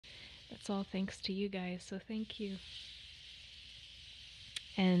That's all thanks to you guys, so thank you.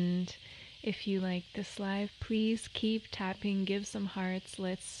 And if you like this live, please keep tapping, give some hearts.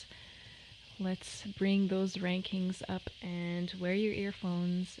 Let's bring those rankings up, and wear your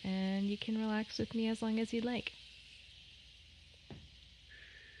earphones, and you can relax with me as long as you'd like.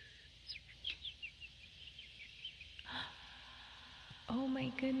 Oh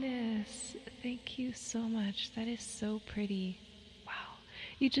my goodness. Thank you so much. That is so pretty. Wow.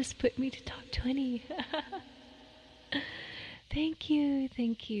 You just put me to top 20. Thank you.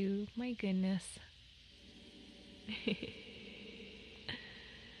 Thank you. My goodness. Thank you.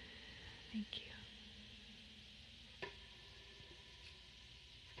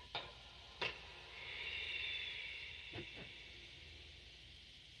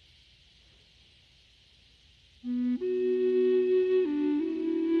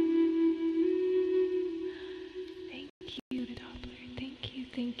 Thank you, the Doppler. Thank you.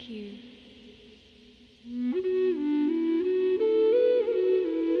 Thank you.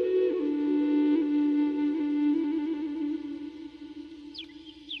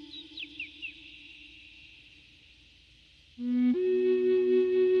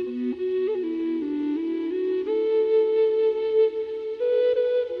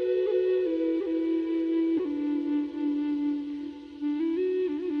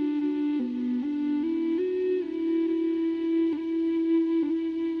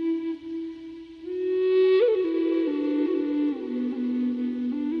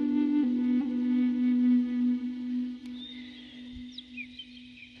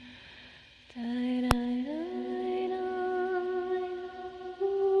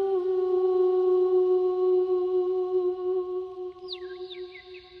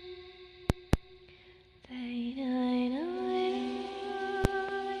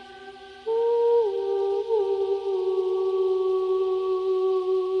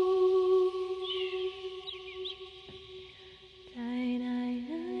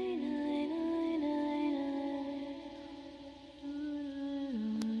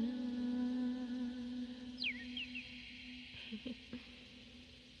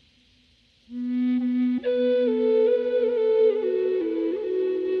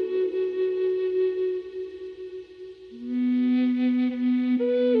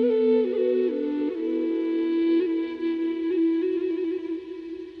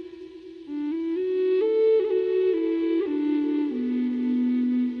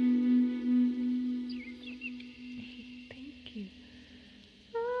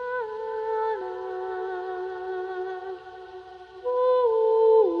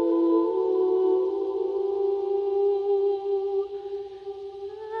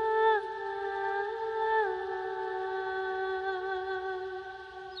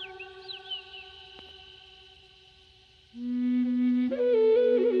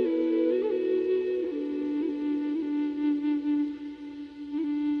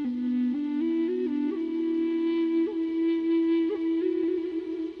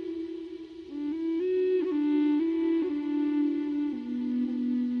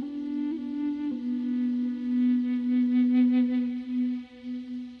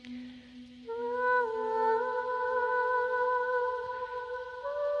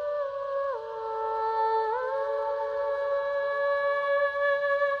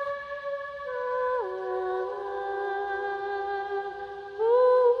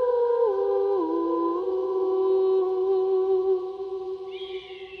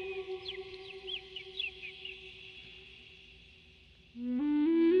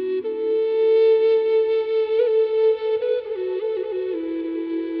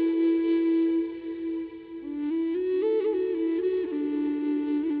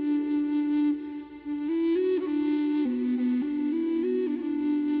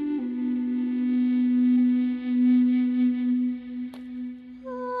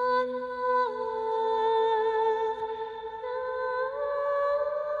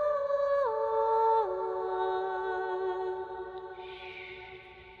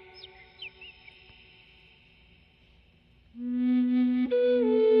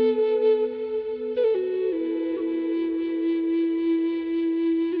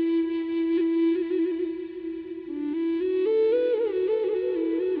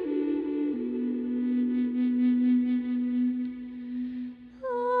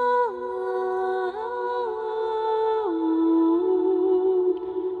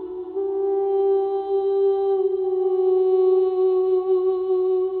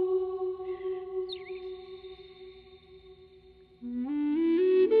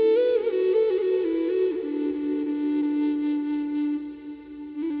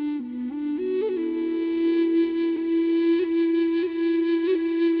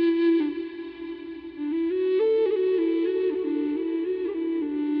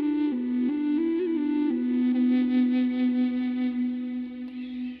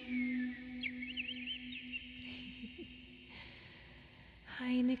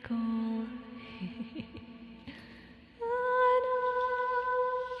 Hi, Nicole.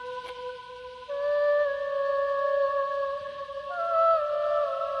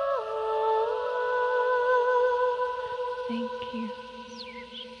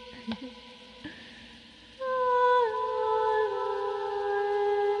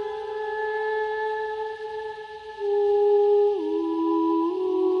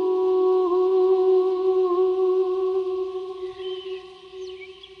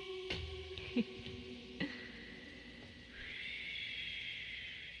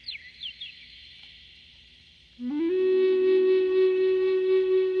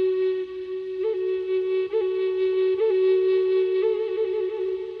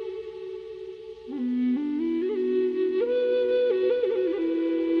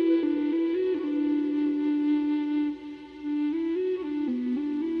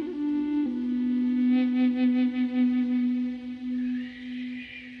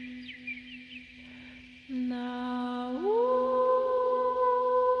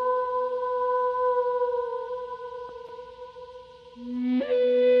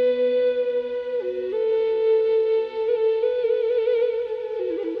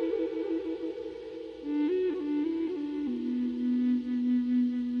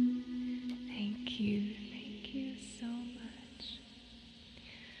 Thank you. Thank you so much.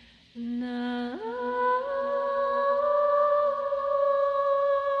 Na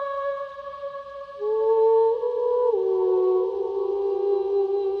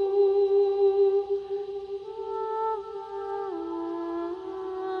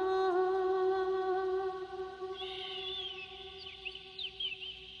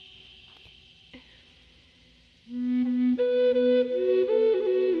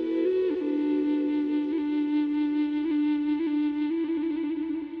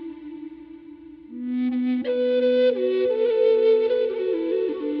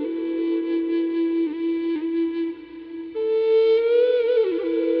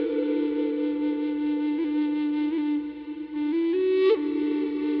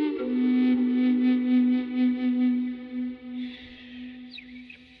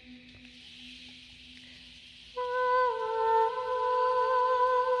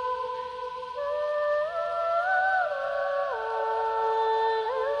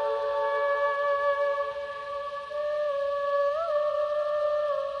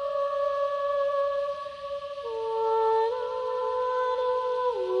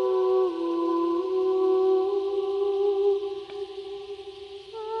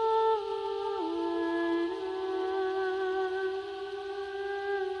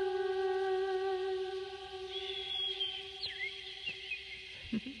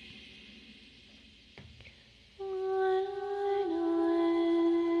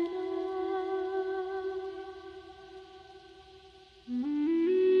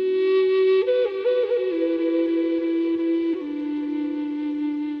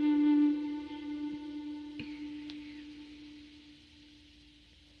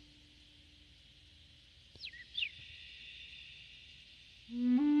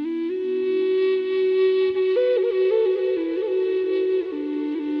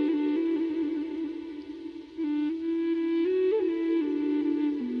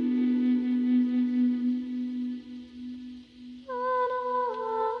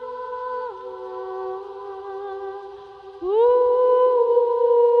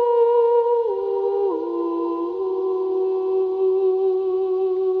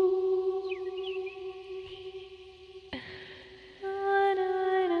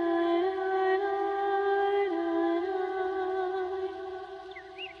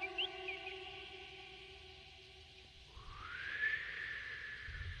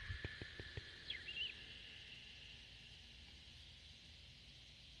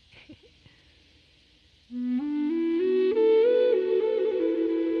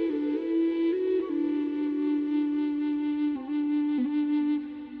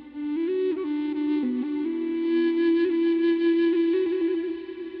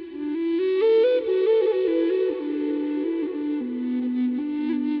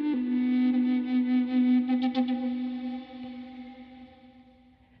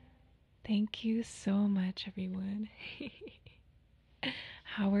Thank you so much, everyone.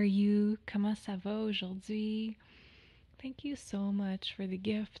 How are you? Comment ça va aujourd'hui? Thank you so much for the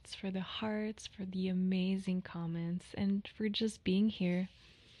gifts, for the hearts, for the amazing comments, and for just being here.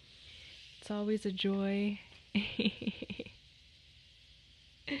 It's always a joy.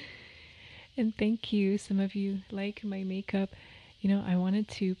 And thank you. Some of you like my makeup. You know, I wanted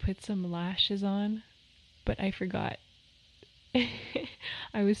to put some lashes on, but I forgot.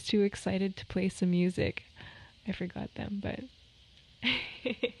 I was too excited to play some music. I forgot them, but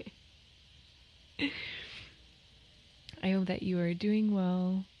that you are doing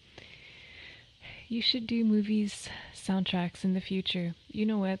well. You should do movies soundtracks in the future. You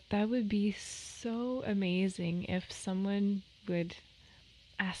know what? That would be so amazing if someone would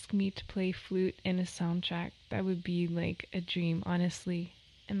ask me to play flute in a soundtrack. That would be like a dream, honestly.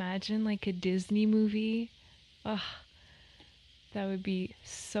 Imagine like a Disney movie. Ugh, that would be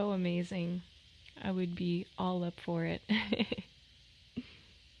so amazing. I would be all up for it.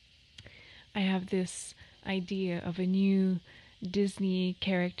 I have this idea of a new Disney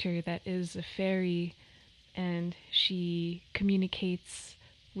character that is a fairy, and she communicates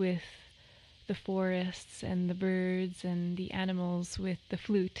with the forests and the birds and the animals with the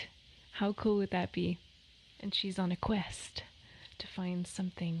flute. How cool would that be? And she's on a quest to find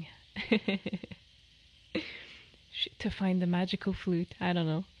something. To find the magical flute. I don't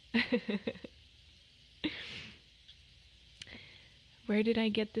know. Where did I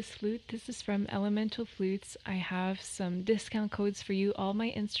get this flute? This is from Elemental Flutes. I have some discount codes for you. All my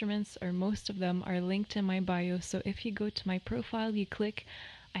instruments, or most of them, are linked in my bio. So if you go to my profile, you click,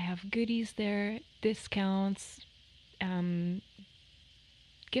 I have goodies there, discounts,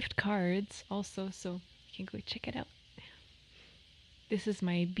 gift cards also. So you can go check it out. This is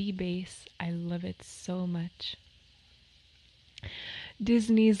my B bass. I love it so much.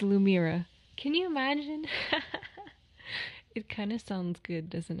 Disney's Lumira. Can you imagine? It kind of sounds good,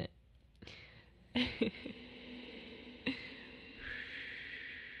 doesn't it?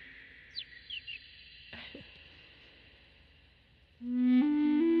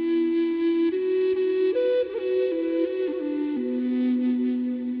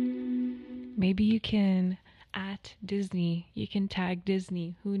 Maybe you can at Disney. You can tag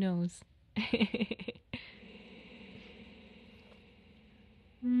Disney. Who knows?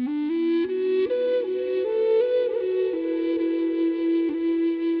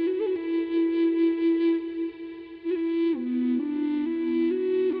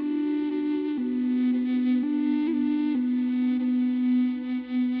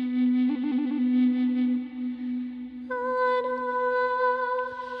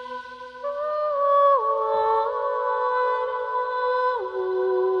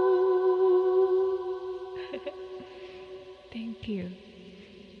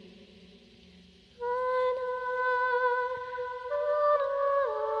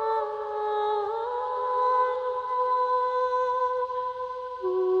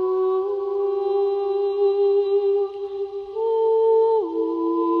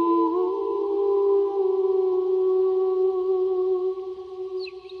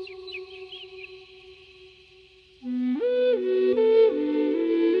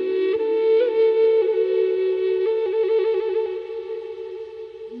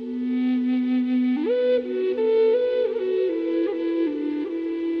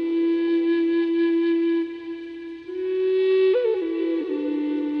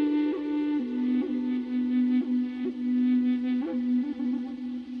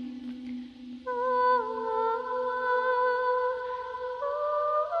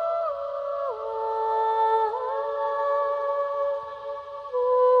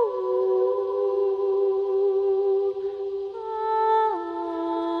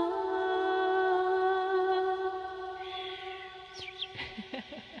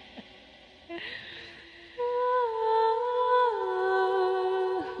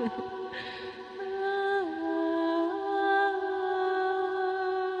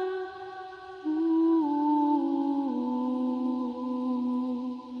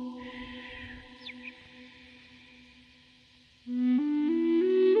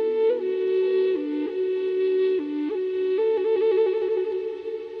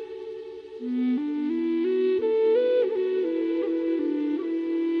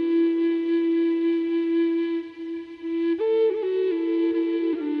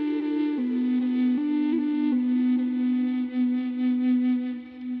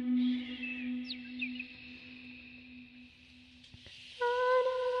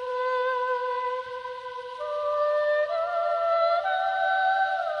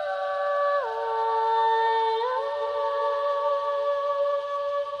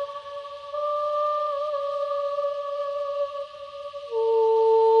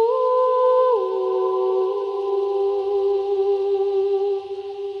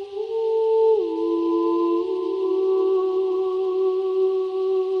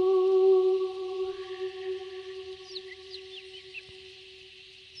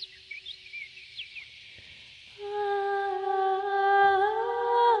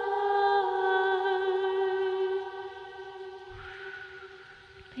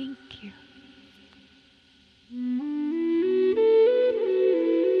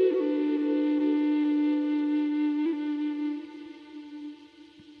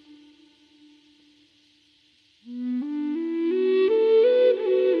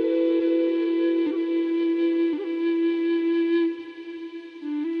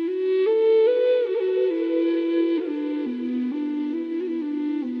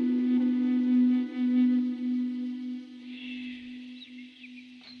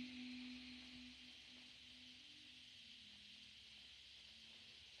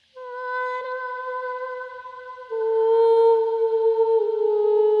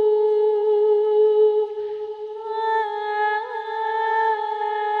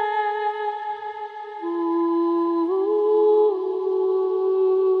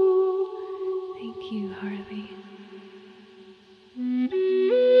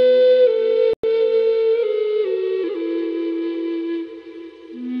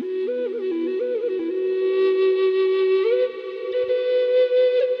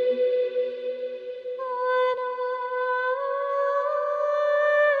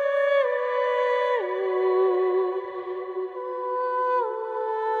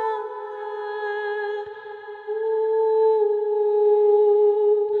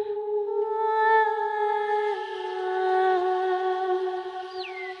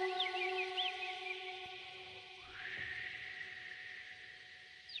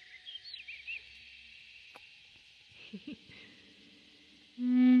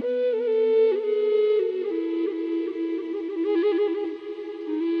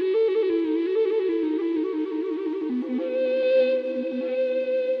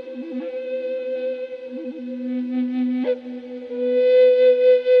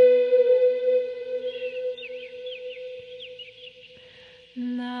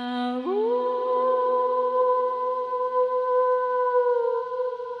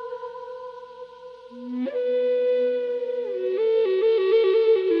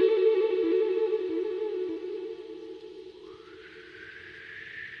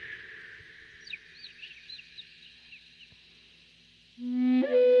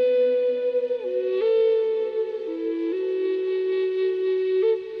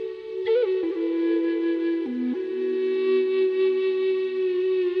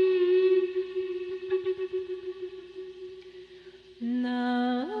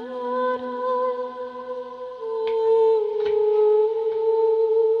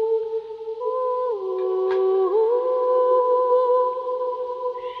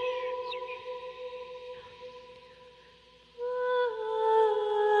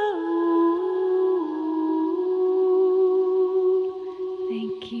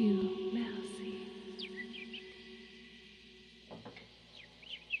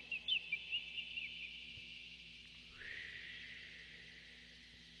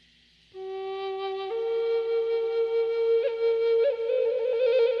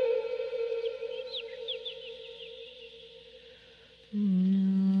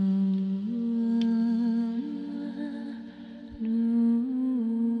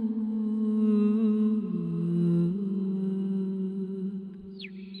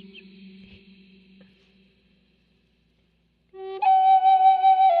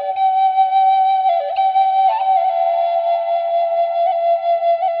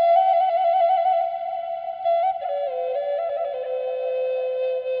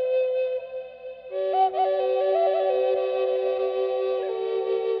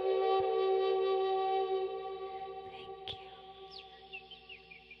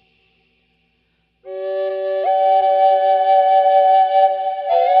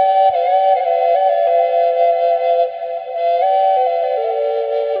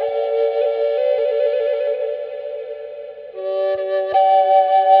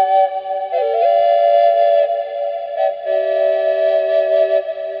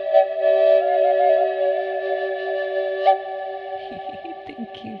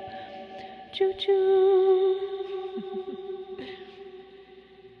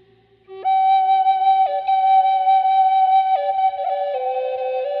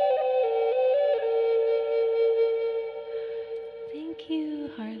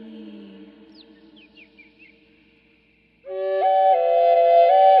 Harley.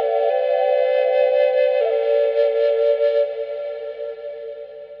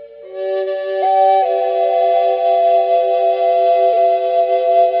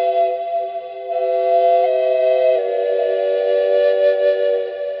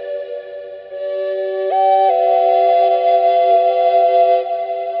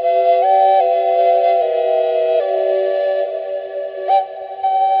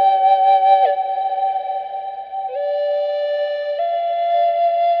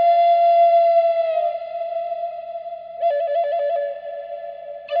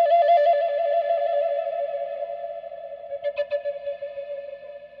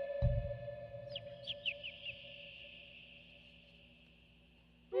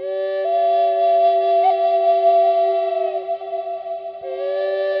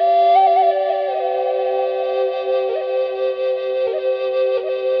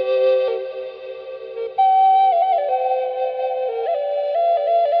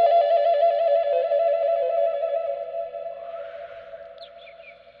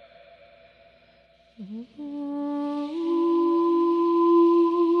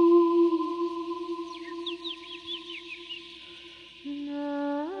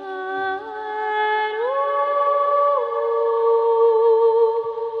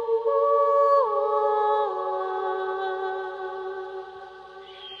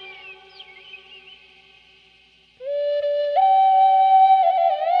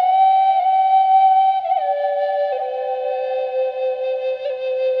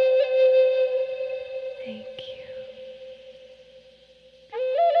 Thank you.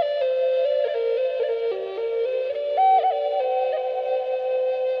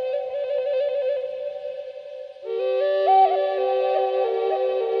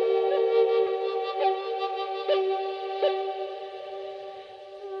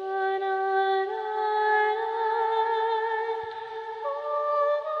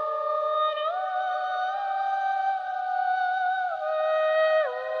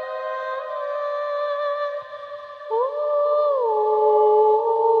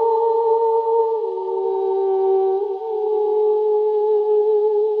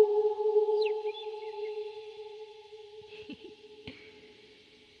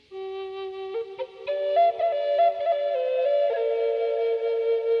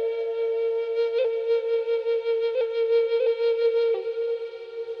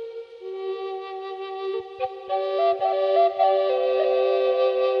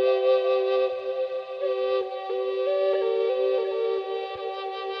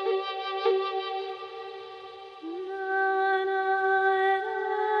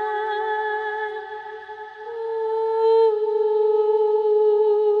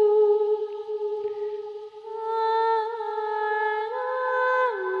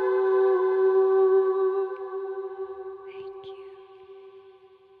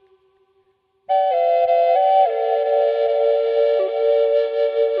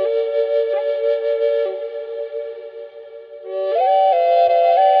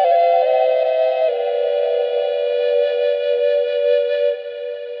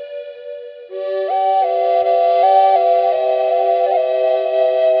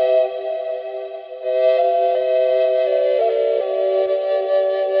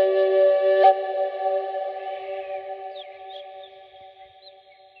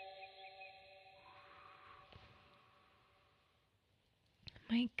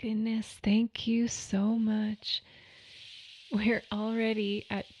 My goodness, thank you so much. We're already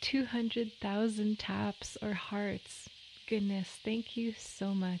at 200,000 taps or hearts. Goodness, thank you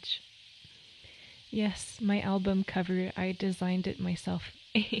so much. Yes, my album cover, I designed it myself.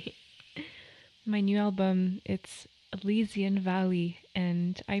 My new album, it's Elysian Valley,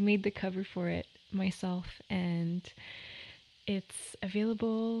 and I made the cover for it myself, and it's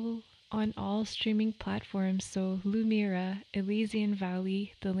available on all streaming platforms. So Lumira, Elysian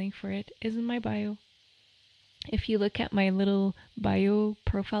Valley, the link for it is in my bio. If you look at my little bio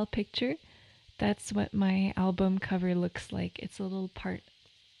profile picture, that's what my album cover looks like. It's a little part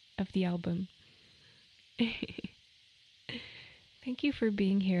of the album. Thank you for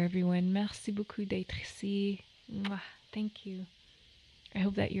being here, everyone. Merci beaucoup d'être ici. Mwah. Thank you. I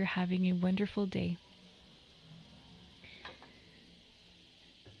hope that you're having a wonderful day.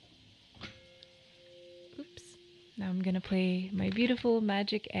 Oops. Now I'm gonna play my beautiful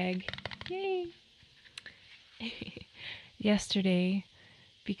magic egg. Yay! Yesterday,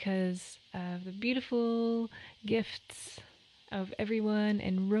 because of the beautiful gifts of everyone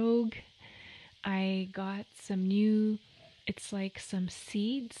and Rogue, I got some new, it's like some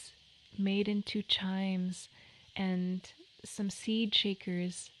seeds made into chimes, and some seed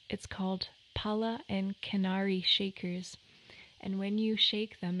shakers. It's called Pala and Canary shakers. And when you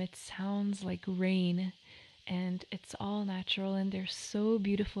shake them, it sounds like rain. And it's all natural and they're so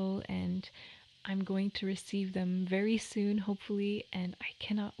beautiful. And I'm going to receive them very soon, hopefully. And I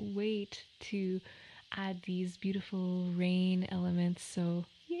cannot wait to add these beautiful rain elements. So,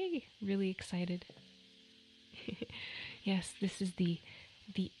 yay! Really excited. Yes, this is the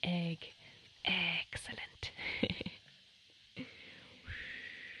egg. Excellent.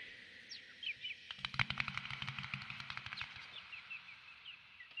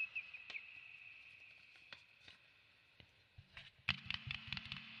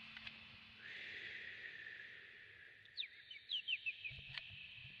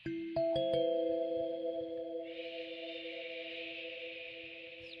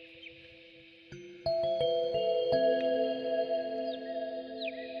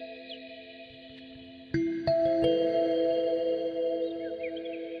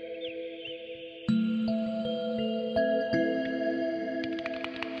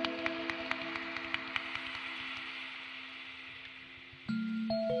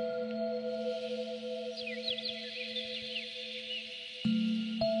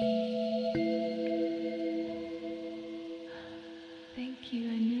 Thank you,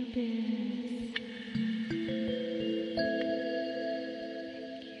 Anubis.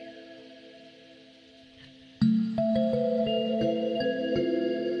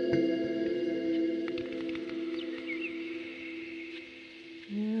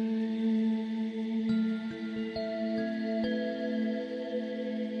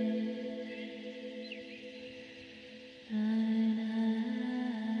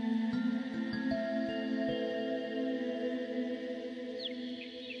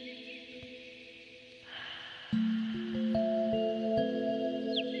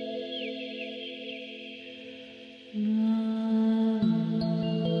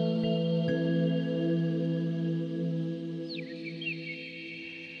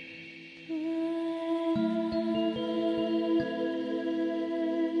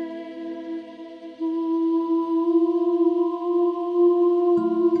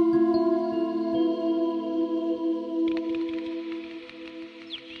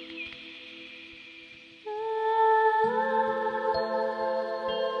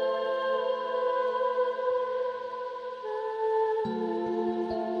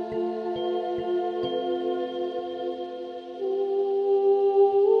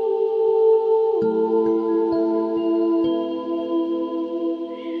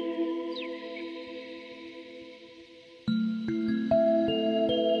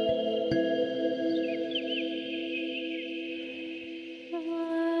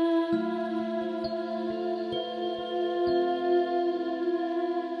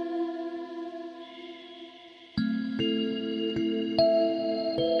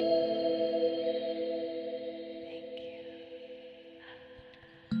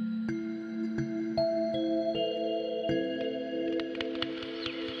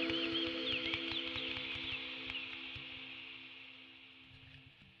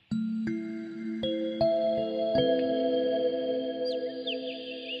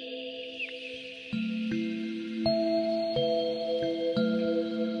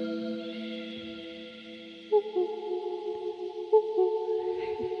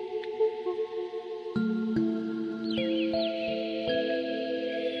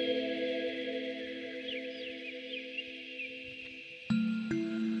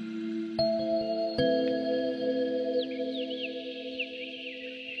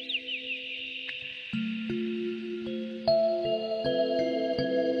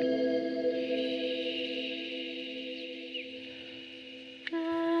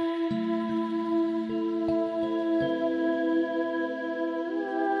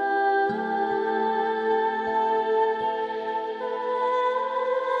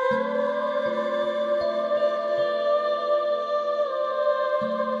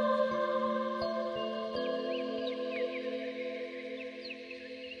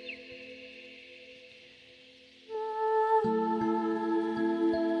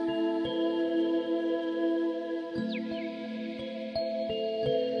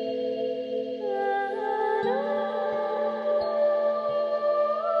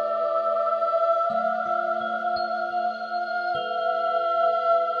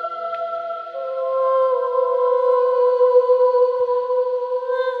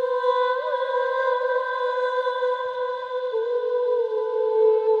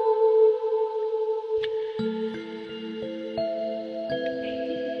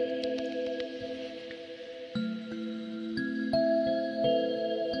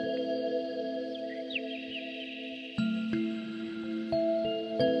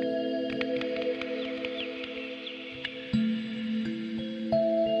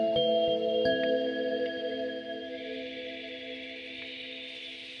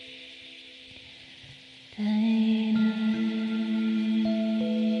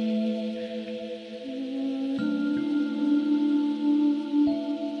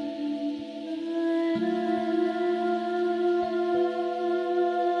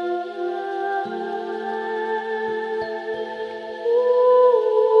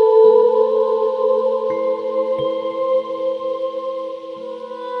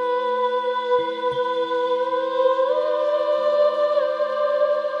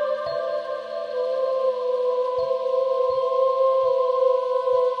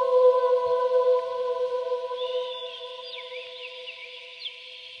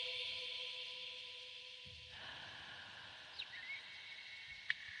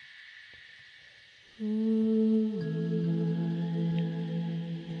 Thank you.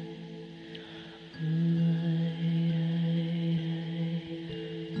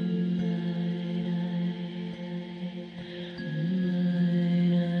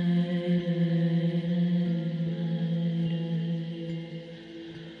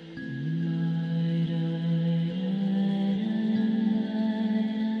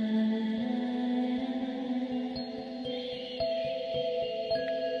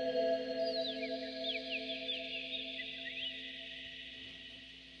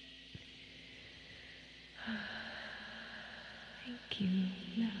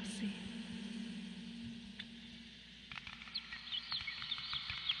 Merci.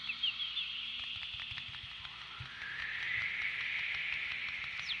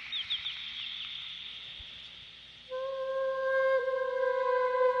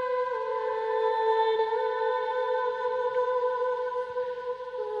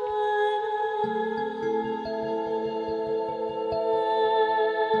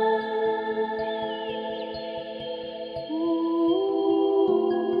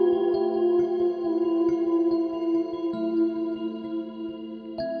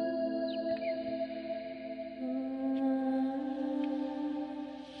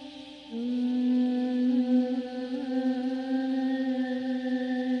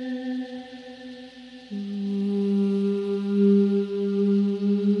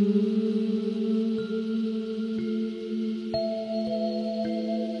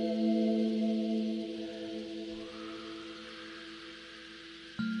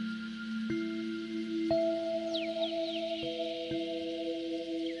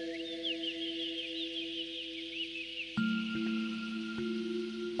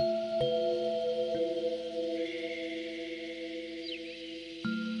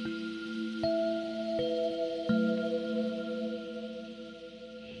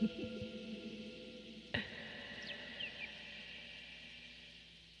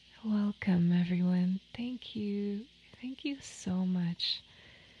 Welcome, everyone. Thank you. Thank you so much.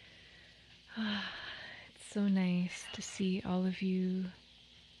 It's so nice to see all of you.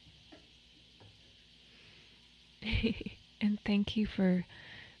 And thank you for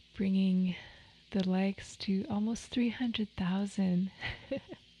bringing the likes to almost 300,000.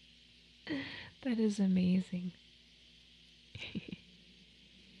 That is amazing.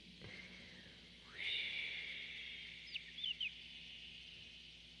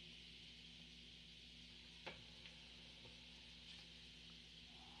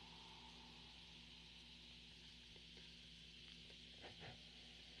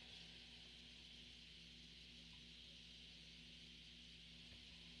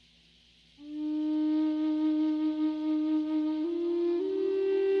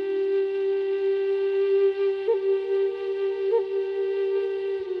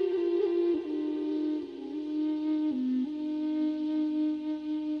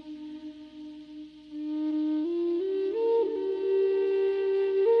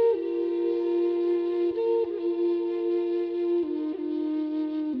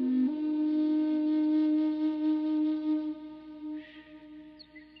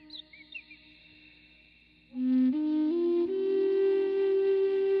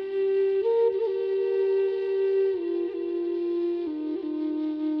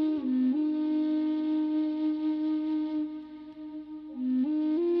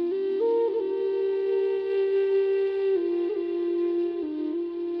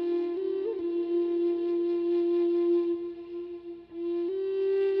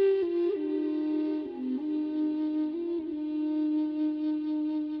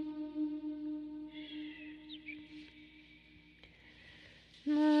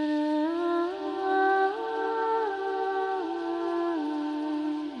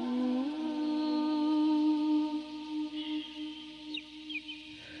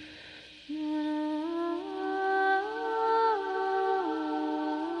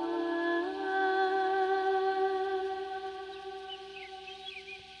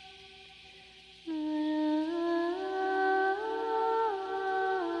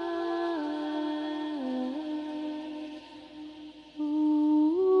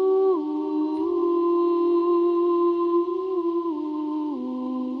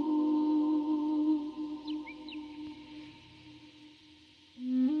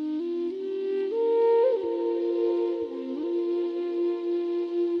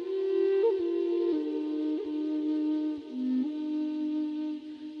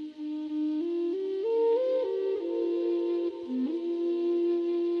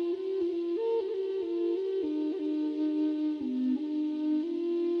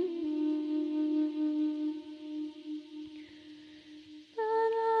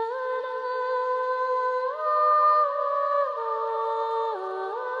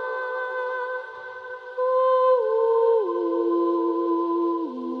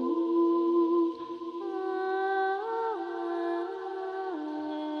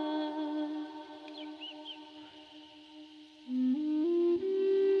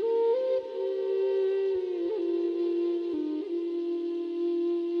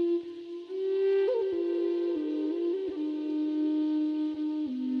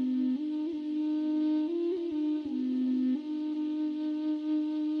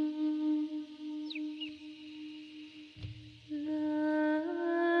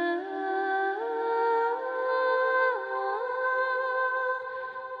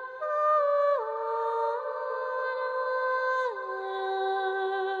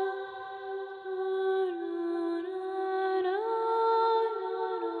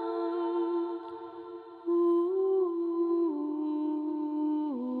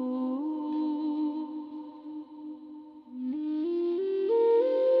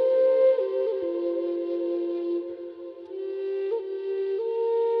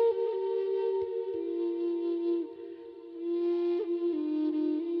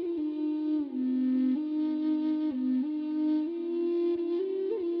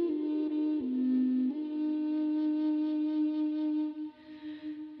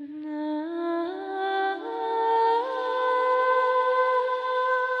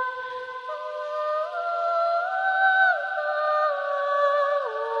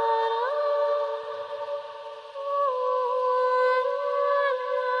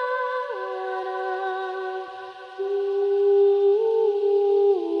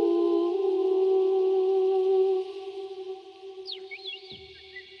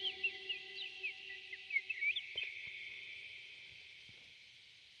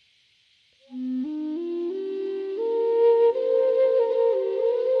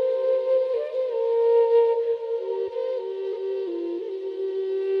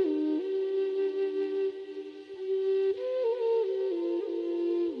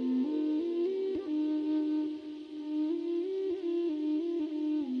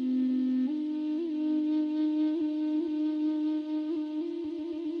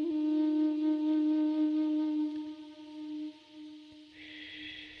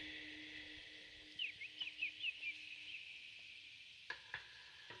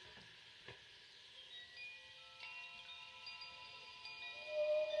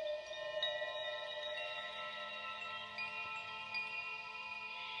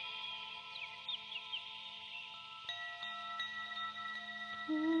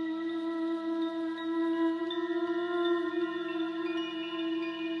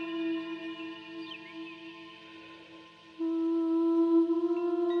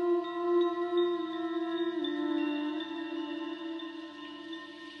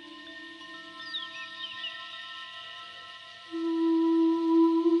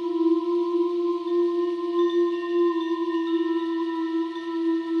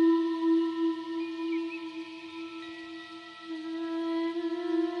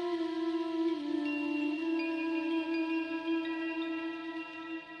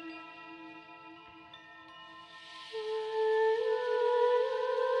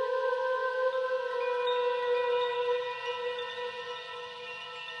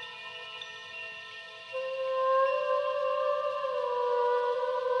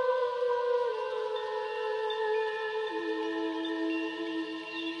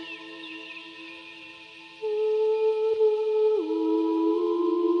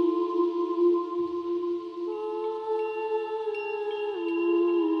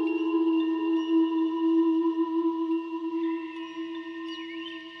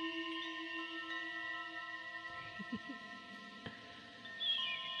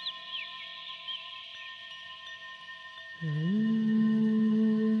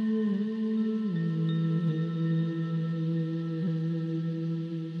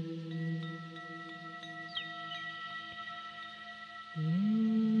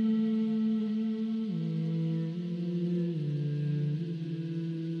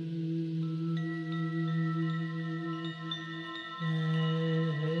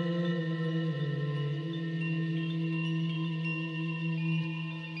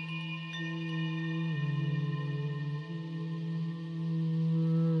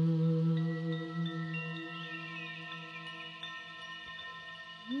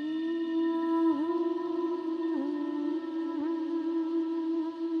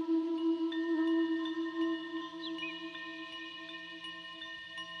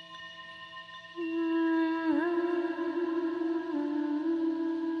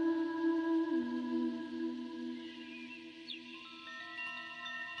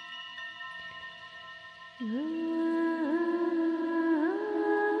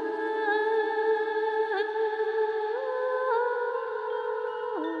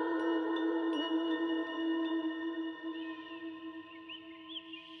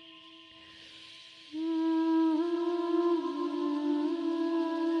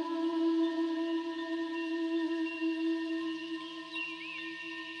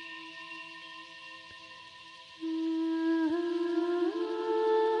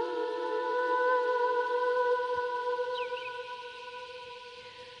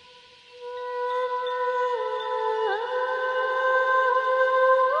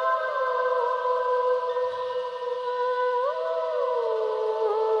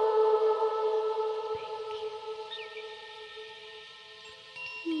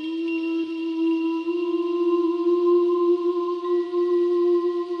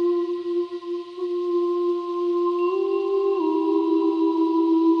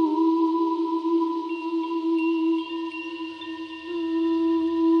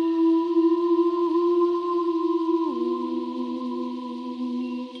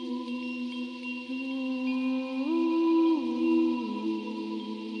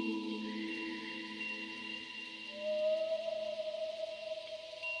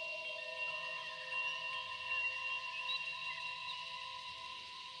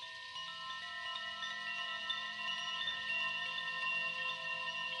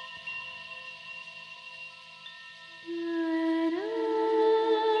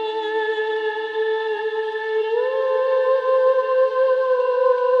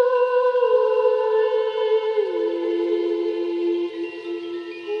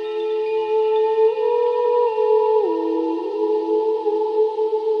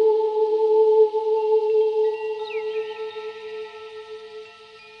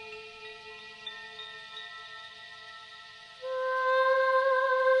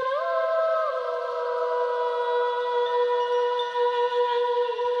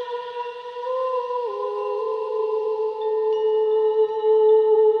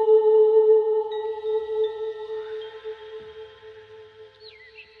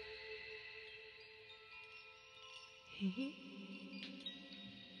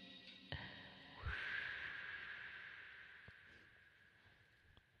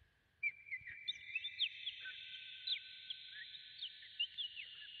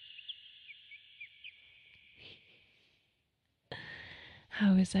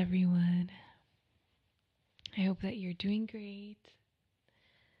 How is everyone? I hope that you're doing great.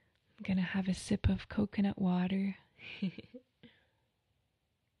 I'm gonna have a sip of coconut water.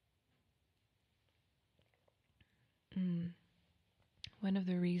 One of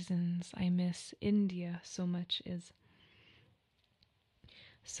the reasons I miss India so much is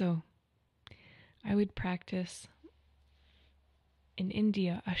I would practice in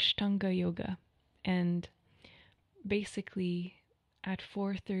India Ashtanga yoga, and basically at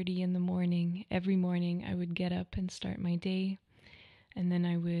 4:30 in the morning, every morning I would get up and start my day, and then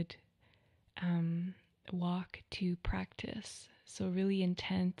I would walk to practice. So really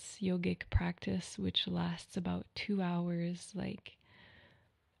intense yogic practice, which lasts about 2 hours, like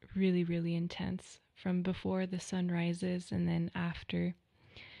really, really intense, from before the sun rises and then after.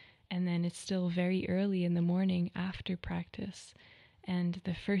 And then it's still very early in the morning after practice. And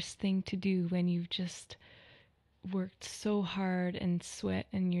the first thing to do when you've just worked so hard and sweat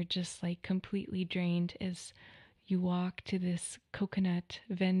and you're just like completely drained is you walk to this coconut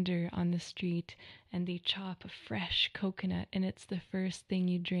vendor on the street and they chop a fresh coconut, and it's the first thing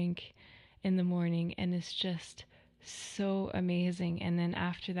you drink in the morning, and it's just so amazing. And then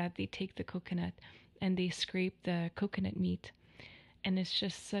after that they take the coconut and they scrape the coconut meat, and it's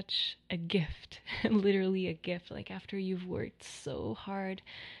just such a gift. Literally a gift. Like after you've worked so hard,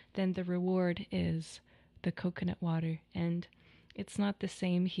 then the reward is the coconut water, and it's not the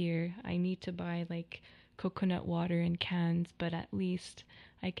same here. I need to buy like coconut water in cans, but at least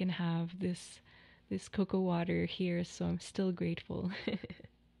I can have this cocoa water here, so I'm still grateful.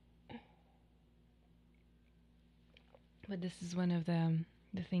 But this is one of the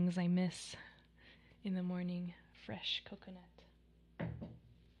things I miss in the morning, fresh coconut.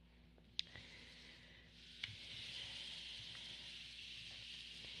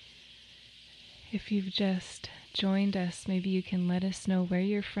 If you've just joined us, maybe you can let us know where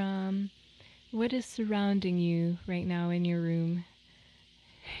you're from, what is surrounding you right now in your room.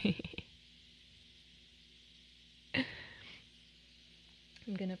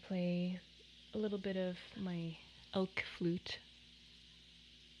 I'm gonna play a little bit of my elk flute.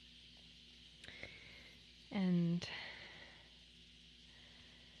 And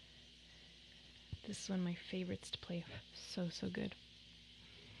this is one of my favorites to play. So, so good.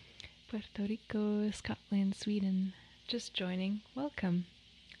 Puerto Rico, Scotland, Sweden. Just joining. Welcome.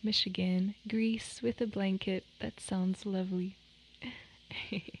 Michigan, Greece with a blanket. That sounds lovely.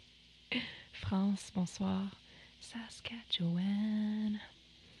 France, bonsoir. Saskatchewan,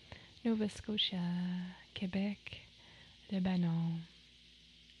 Nova Scotia, Quebec, Lebanon.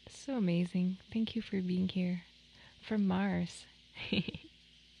 So amazing. Thank you for being here. From Mars.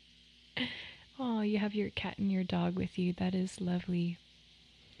 Oh, you have your cat and your dog with you. That is lovely.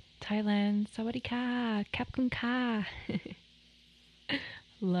 Thailand, Sawadee ka, Kapkun ka.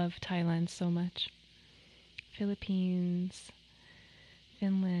 Love Thailand so much. Philippines,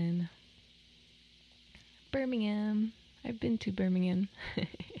 Finland, Birmingham. I've been to Birmingham.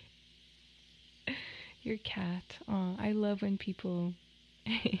 Your cat. Oh, I love when people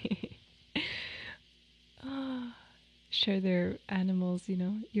share their animals, you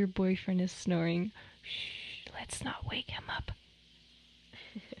know. Your boyfriend is snoring. Shh, let's not wake him up.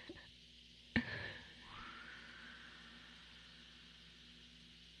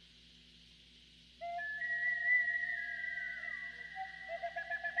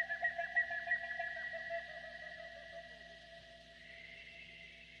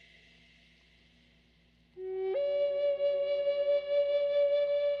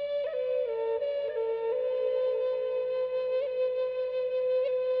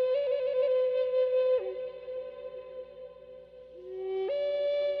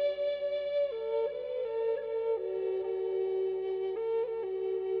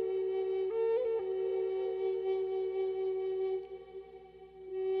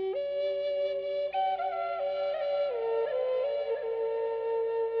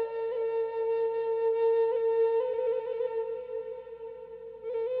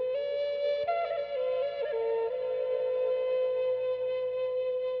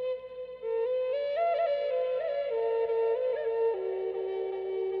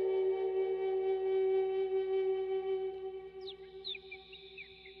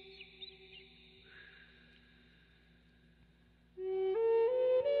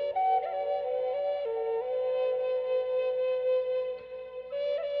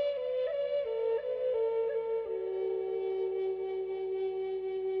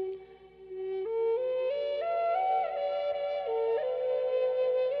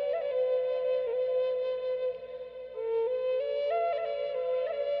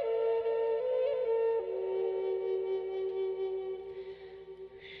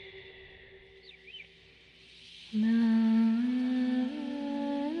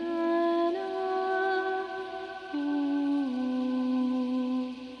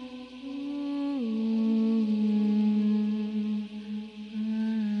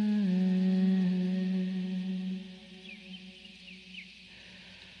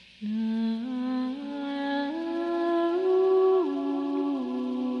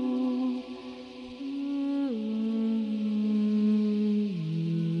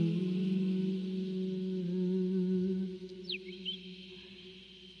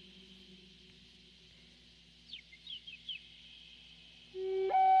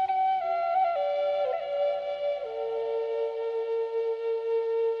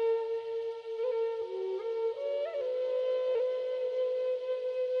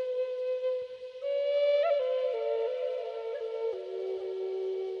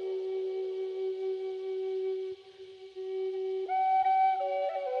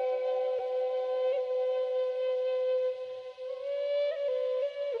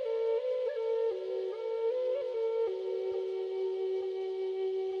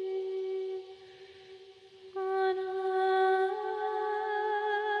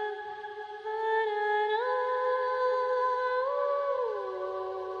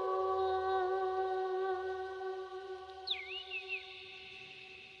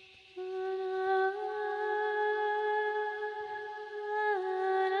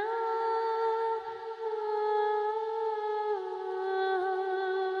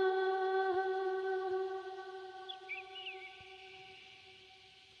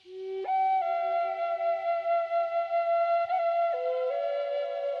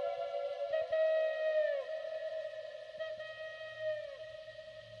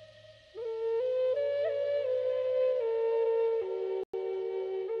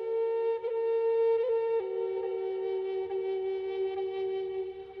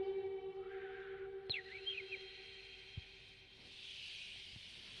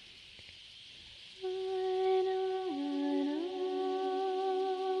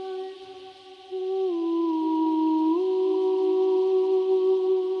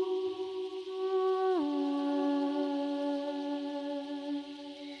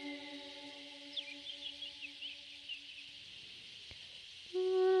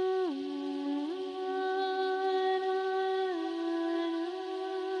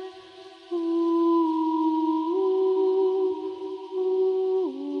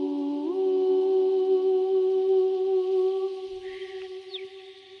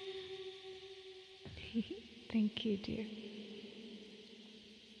 Thank you, dear.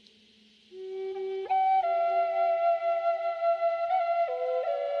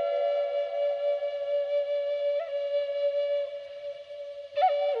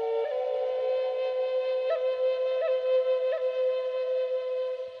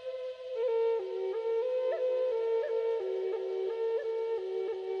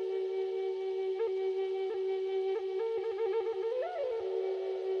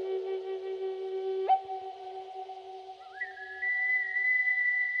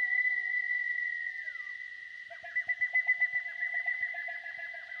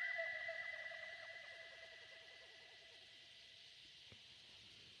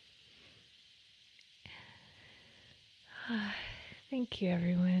 Thank you,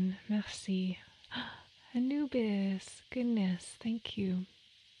 everyone. Merci. Anubis, goodness, thank you.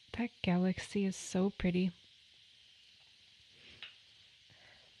 That galaxy is so pretty.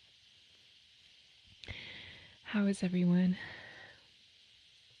 How is everyone?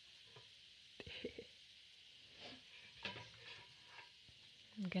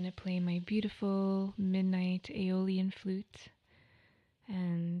 I'm gonna play my beautiful midnight Aeolian flute,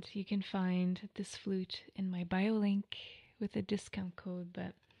 and you can find this flute in my bio link with a discount code,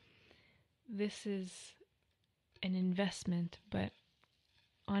 but this is an investment, but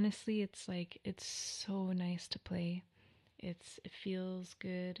honestly it's so nice to play. It feels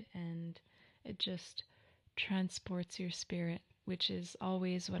good and it just transports your spirit, which is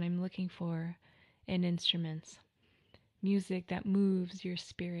always what I'm looking for in instruments. Music that moves your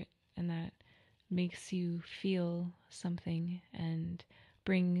spirit and that makes you feel something and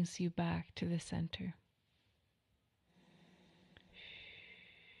brings you back to the center.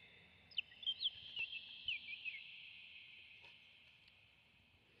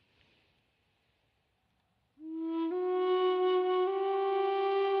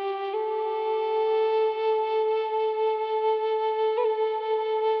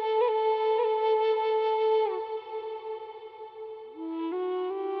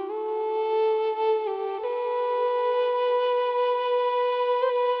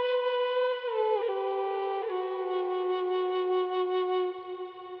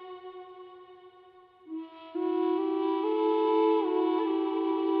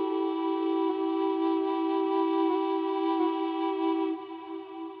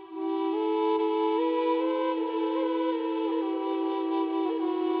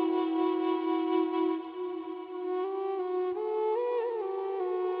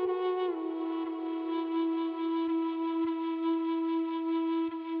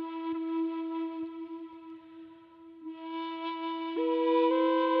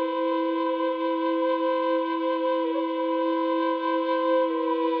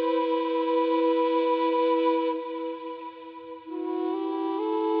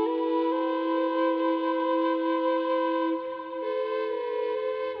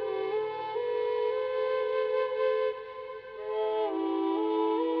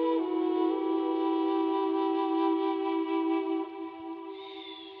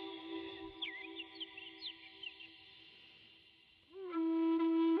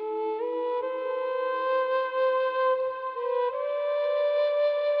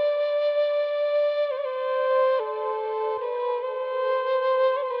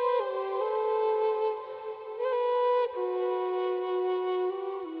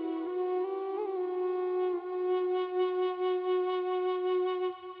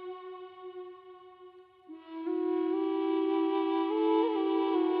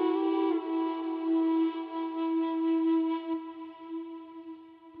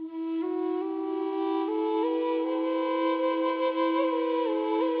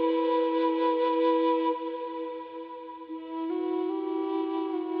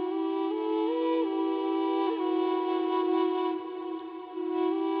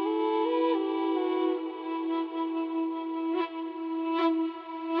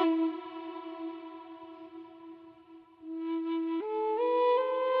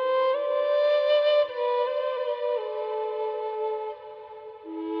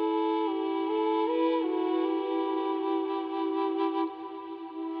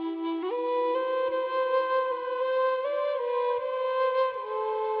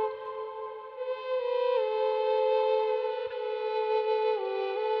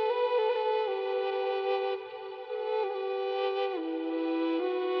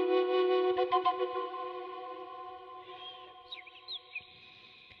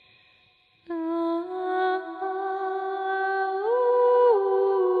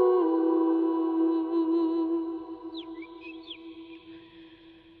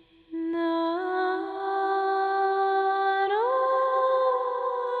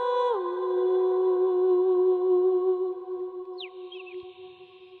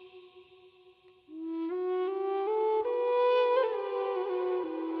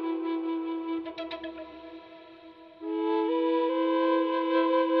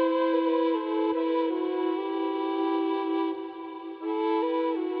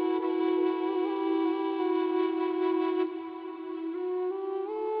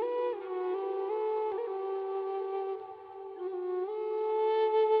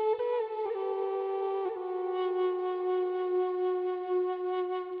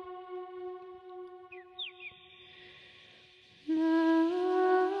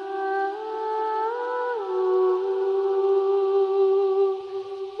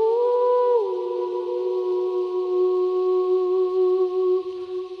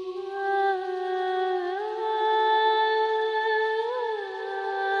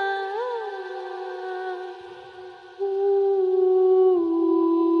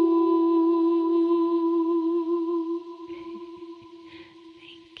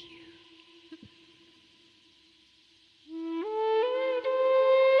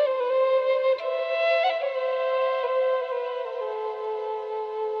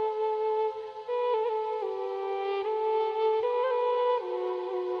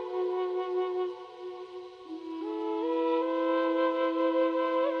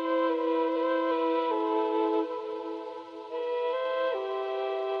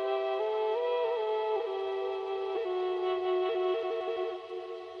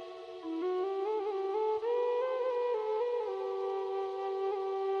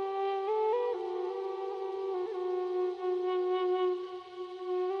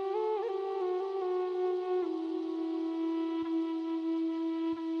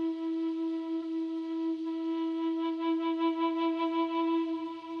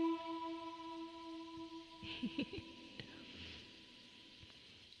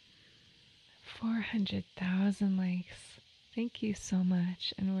 400,000 likes. Thank you so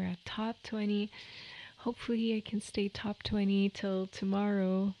much. And we're at top 20. Hopefully, I can stay top 20 till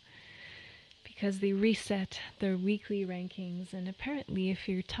tomorrow because they reset their weekly rankings. And apparently, if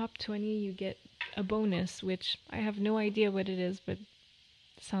you're top 20, you get a bonus, which I have no idea what it is, but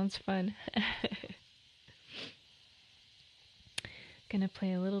sounds fun. Gonna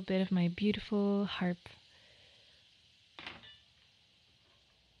play a little bit of my beautiful harp.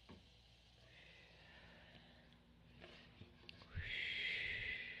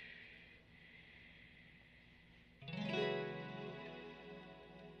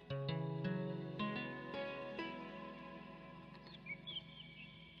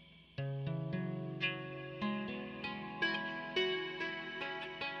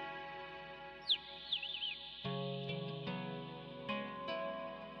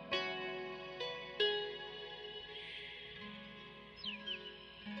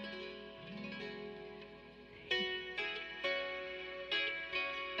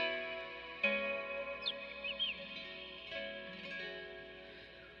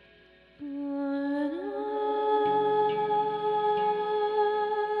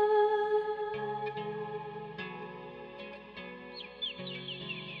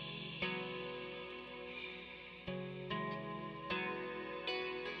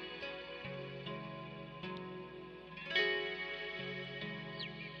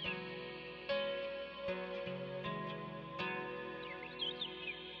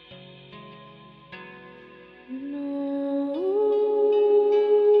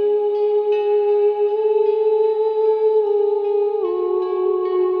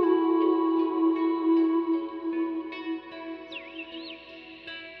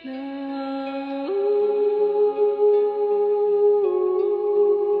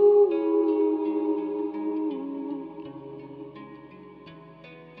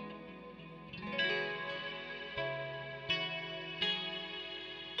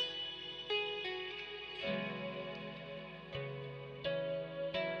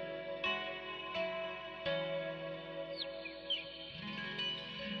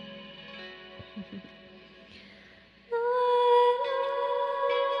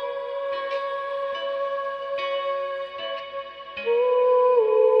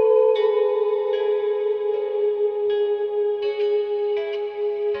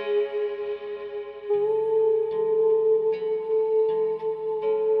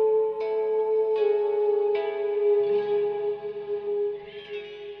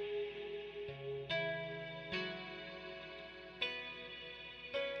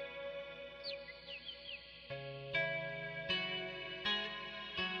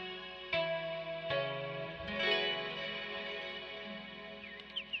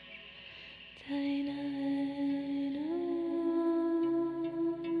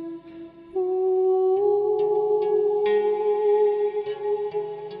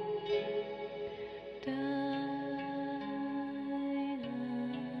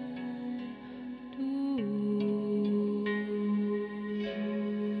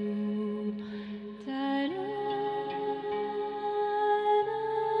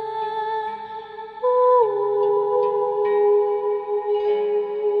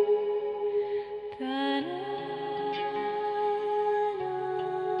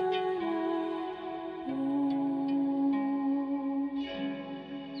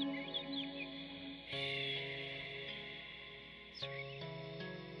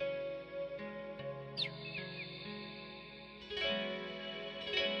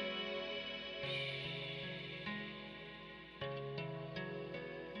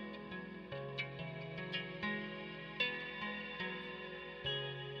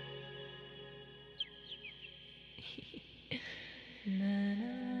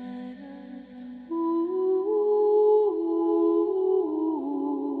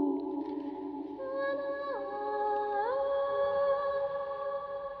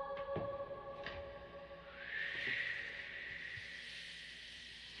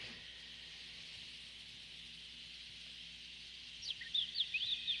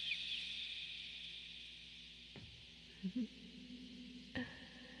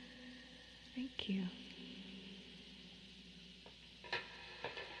 Thank you.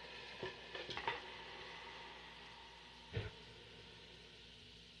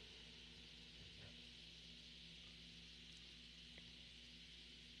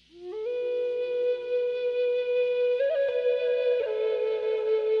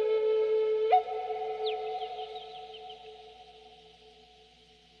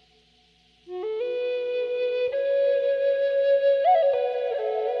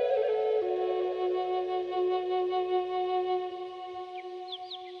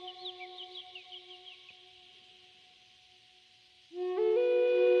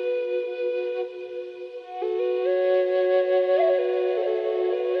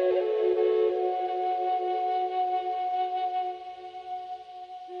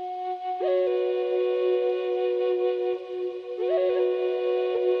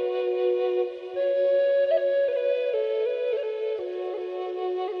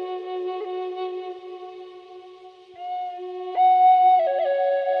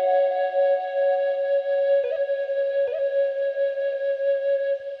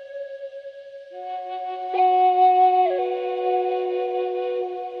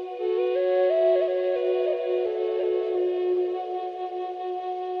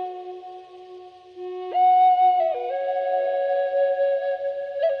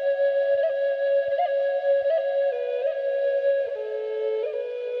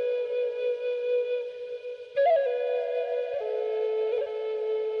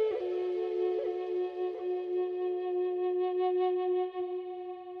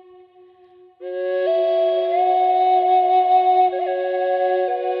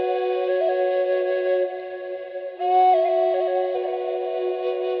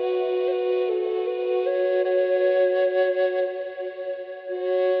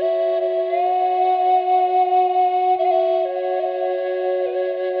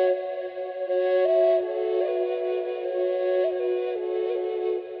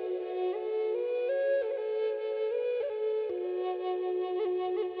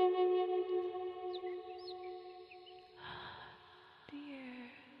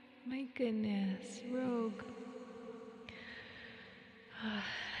 goodness, Rogue. Ah,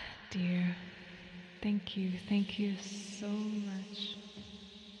 dear. Thank you. Thank you so much.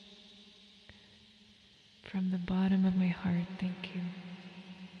 From the bottom of my heart, thank you.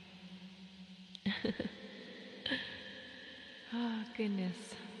 Oh,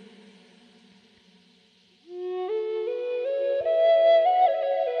 goodness.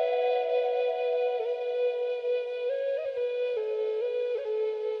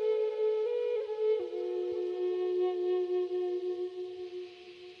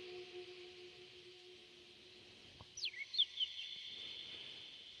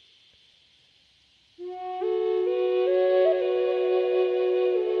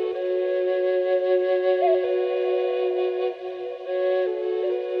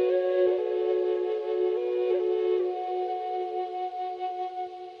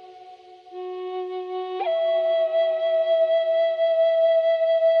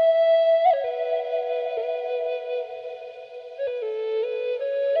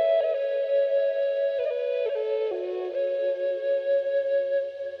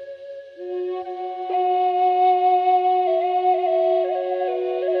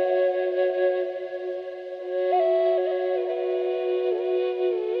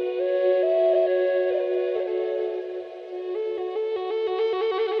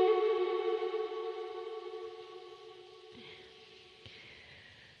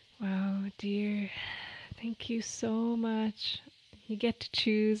 Wow, dear. Thank you so much. You get to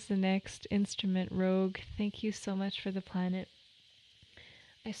choose the next instrument, Rogue. Thank you so much for the planet.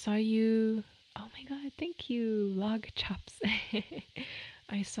 I saw you. Oh my god, thank you, Log Chops.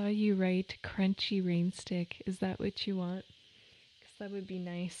 I saw you write Crunchy Rainstick. Is that what you want? Because that would be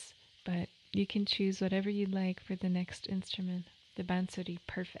nice. But you can choose whatever you'd like for the next instrument. The bansuri,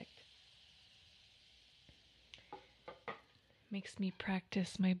 perfect. Makes me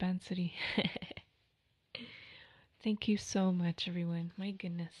practice my bansuri. Thank you so much, everyone. My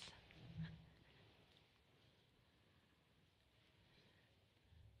goodness.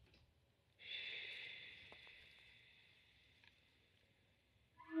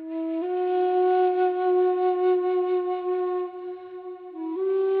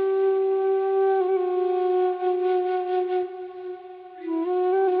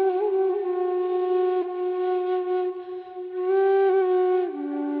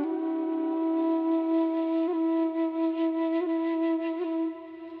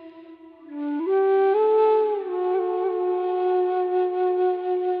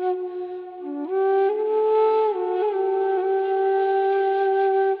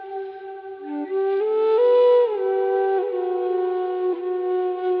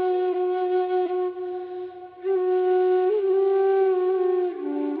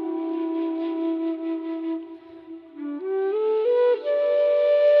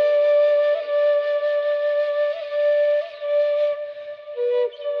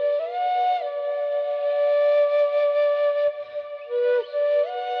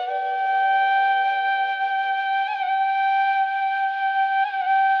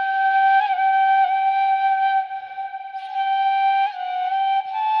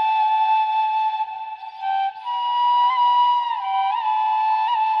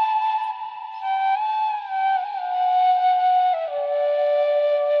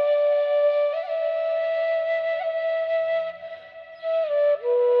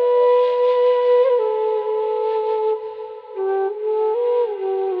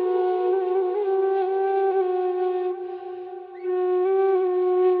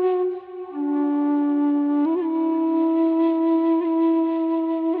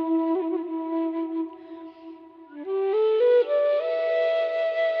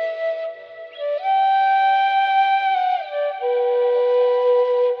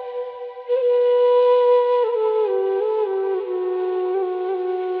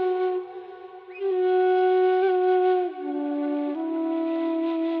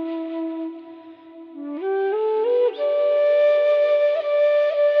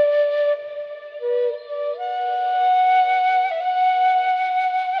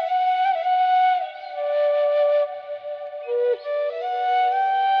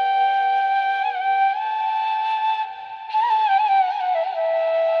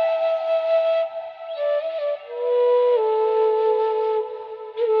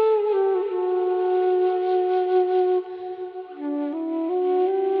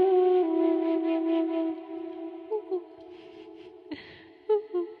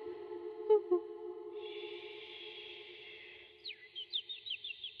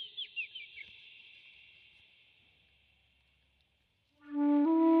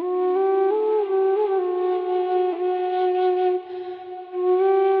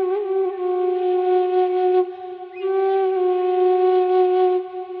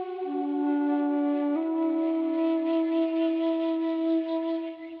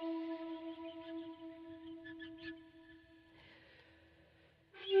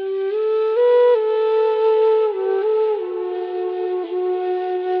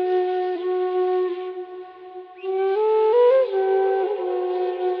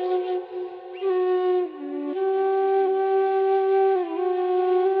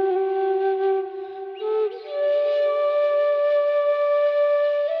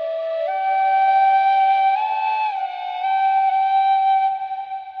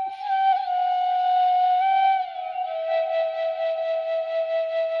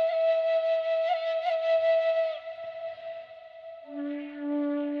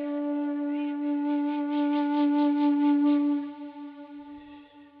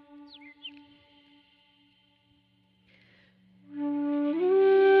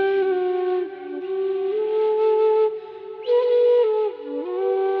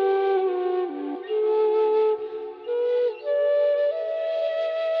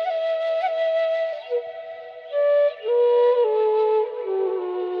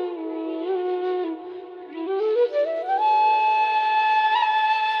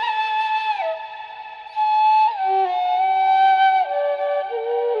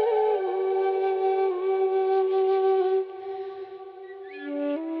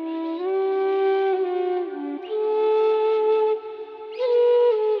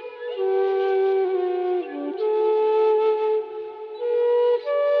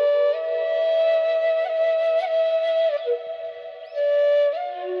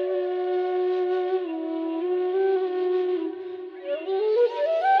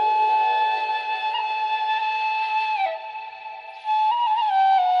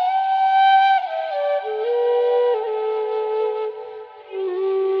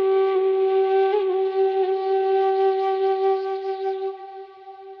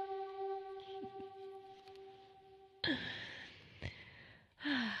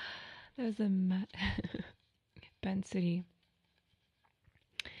 That was a Ben City.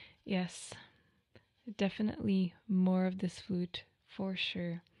 Yes, definitely more of this flute for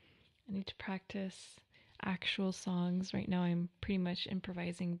sure. I need to practice actual songs. Right now I'm pretty much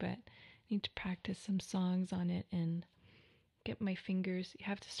improvising, but I need to practice some songs on it and get my fingers. You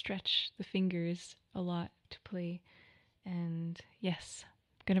have to stretch the fingers a lot to play. And yes,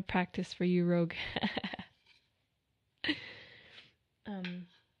 I'm gonna practice for you, Rogue.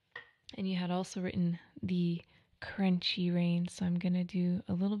 And you had also written the crunchy rain, so I'm gonna do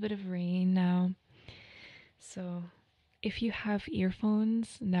a little bit of rain now. So if you have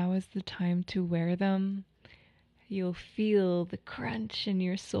earphones, now is the time to wear them. You'll feel the crunch in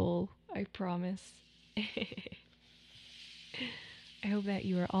your soul, I promise. I hope that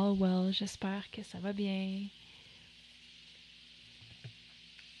you are all well. J'espère que ça va bien.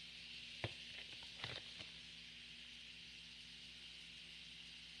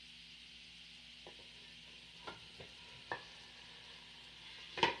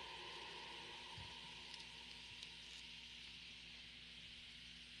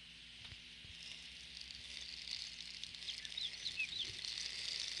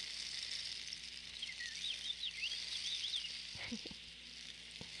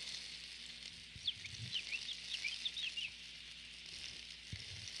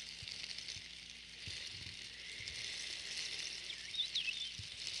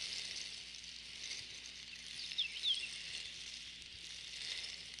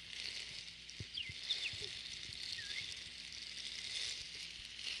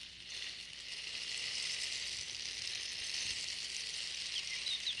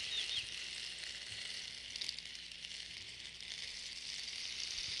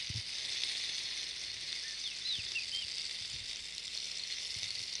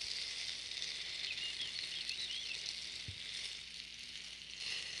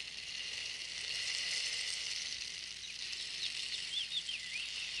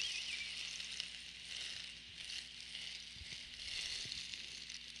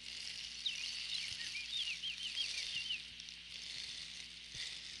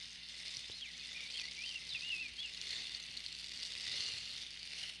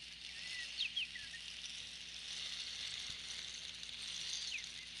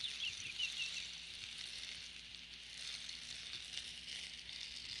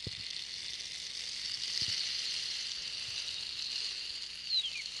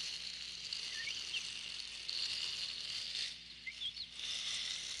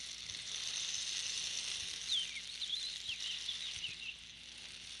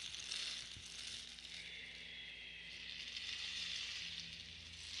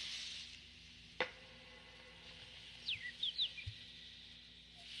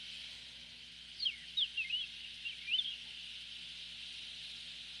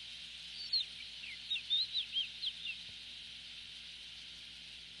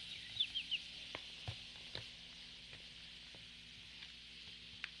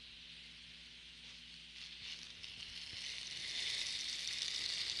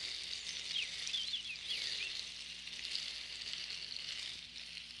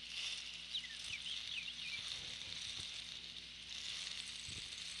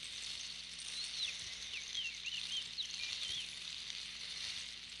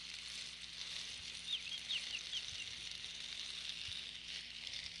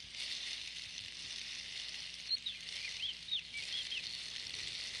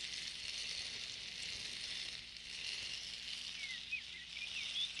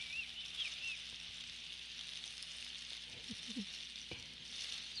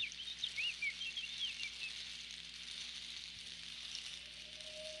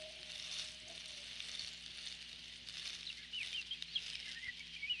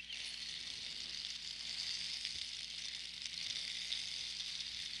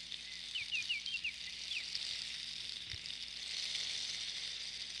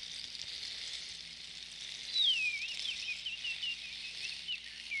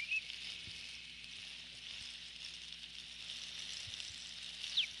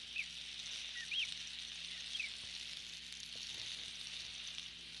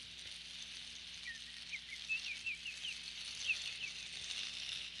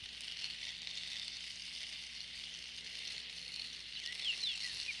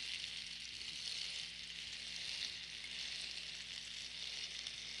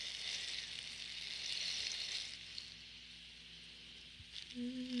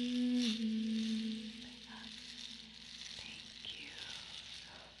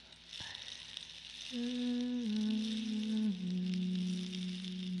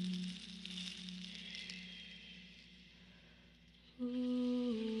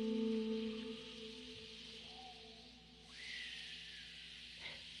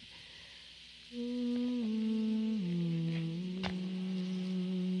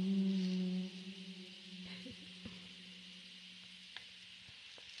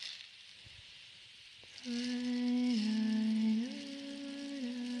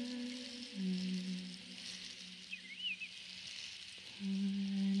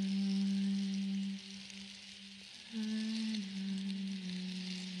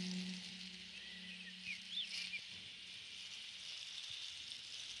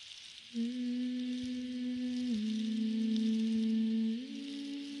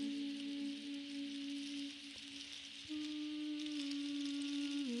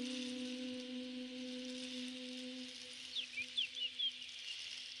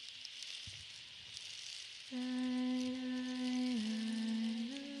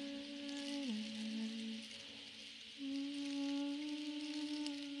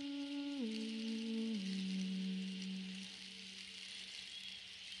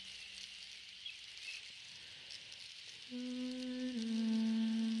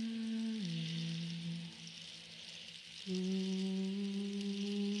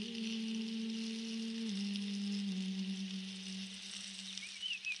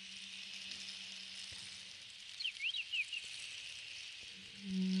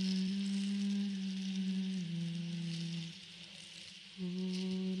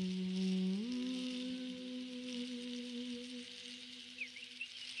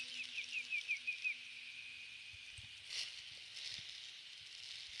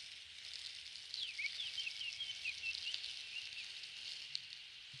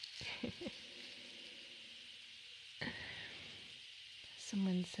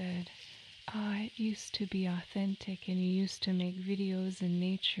 Someone said, "Oh, it used to be authentic and you used to make videos in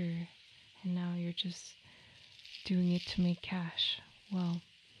nature and now you're just doing it to make cash." Well,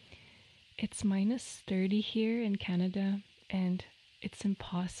 it's -30 here in Canada and it's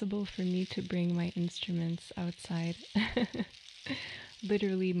impossible for me to bring my instruments outside.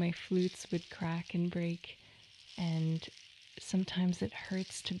 Literally, my flutes would crack and break, and sometimes it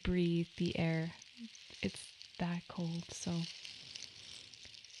hurts to breathe the air. It's that cold, so.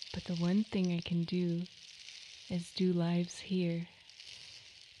 But the one thing I can do is do lives here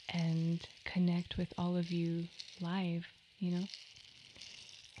and connect with all of you live, you know?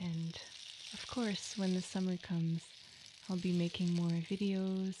 And of course, when the summer comes, I'll be making more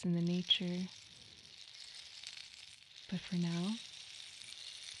videos in the nature. But for now,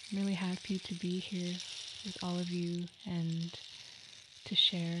 I'm really happy to be here with all of you and to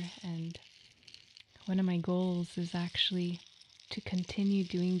share. And one of my goals is actually to continue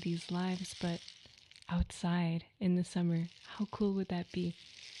doing these lives, but outside in the summer. How cool would that be?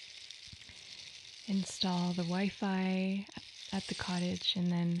 Install the Wi-Fi at the cottage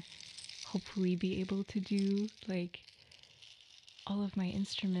and then hopefully be able to do like all of my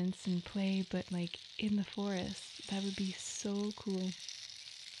instruments and play, but like in the forest. That would be so cool.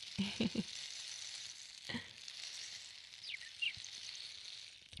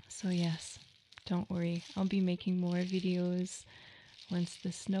 So yes, don't worry, I'll be making more videos once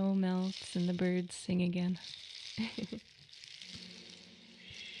the snow melts and the birds sing again. It's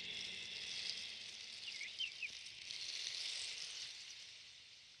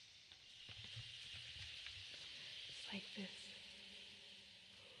like this.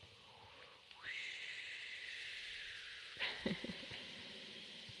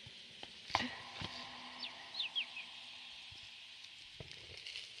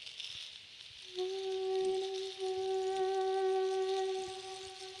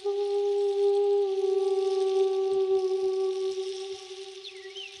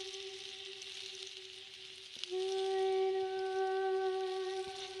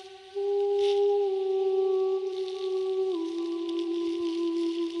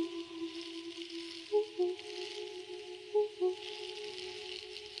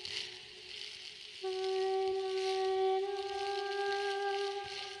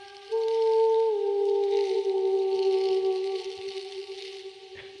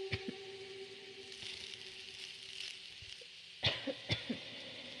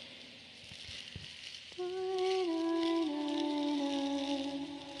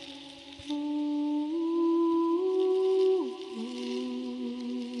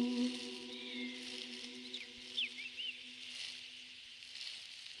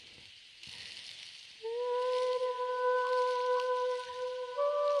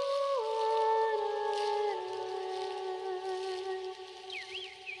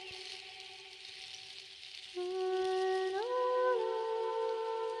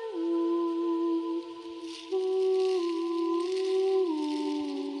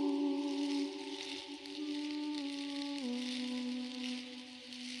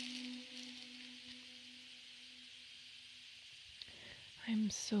 I'm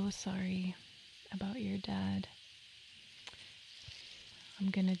so sorry about your dad. I'm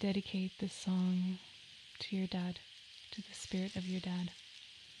gonna dedicate this song to your dad, to the spirit of your dad,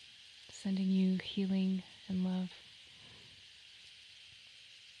 sending you healing and love.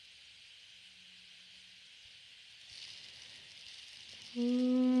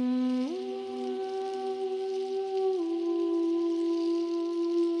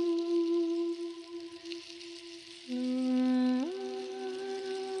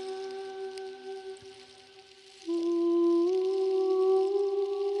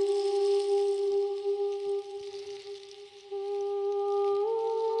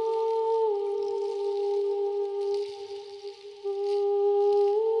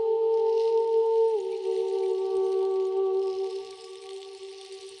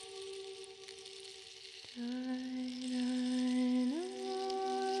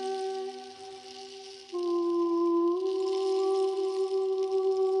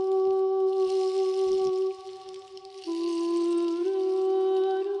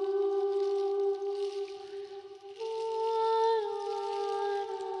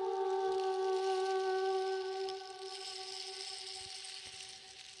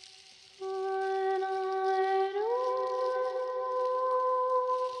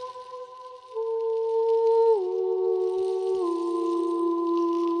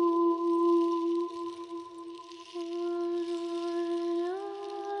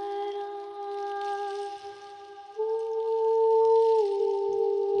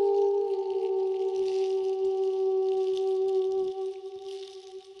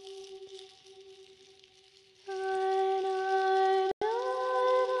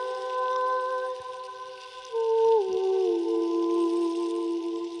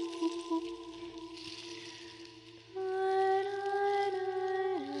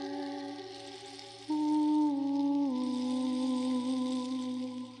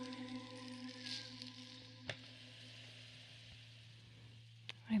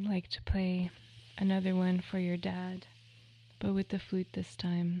 like to play another one for your dad, but with the flute this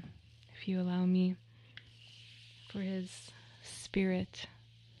time, if you allow me, for his spirit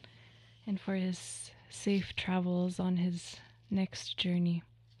and for his safe travels on his next journey.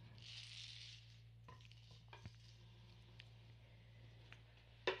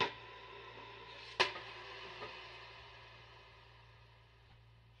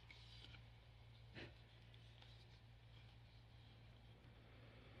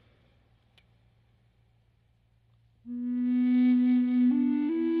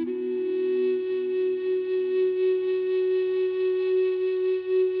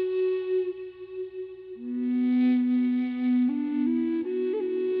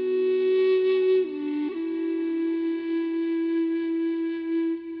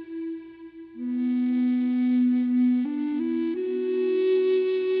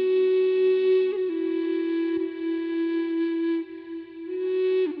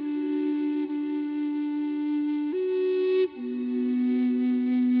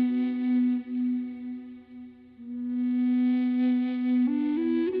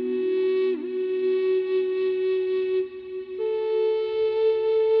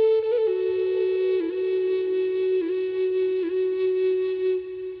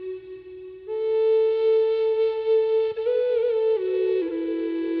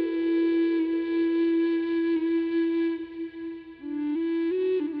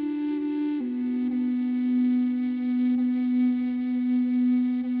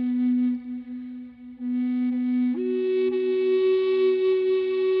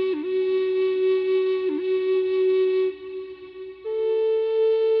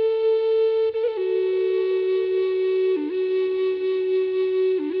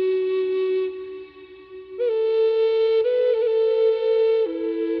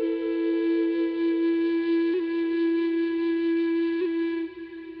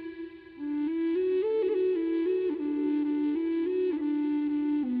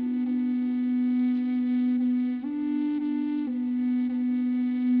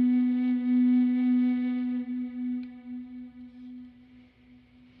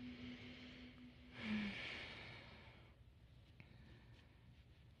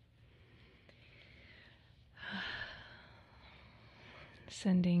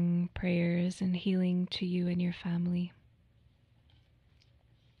 Sending prayers and healing to you and your family.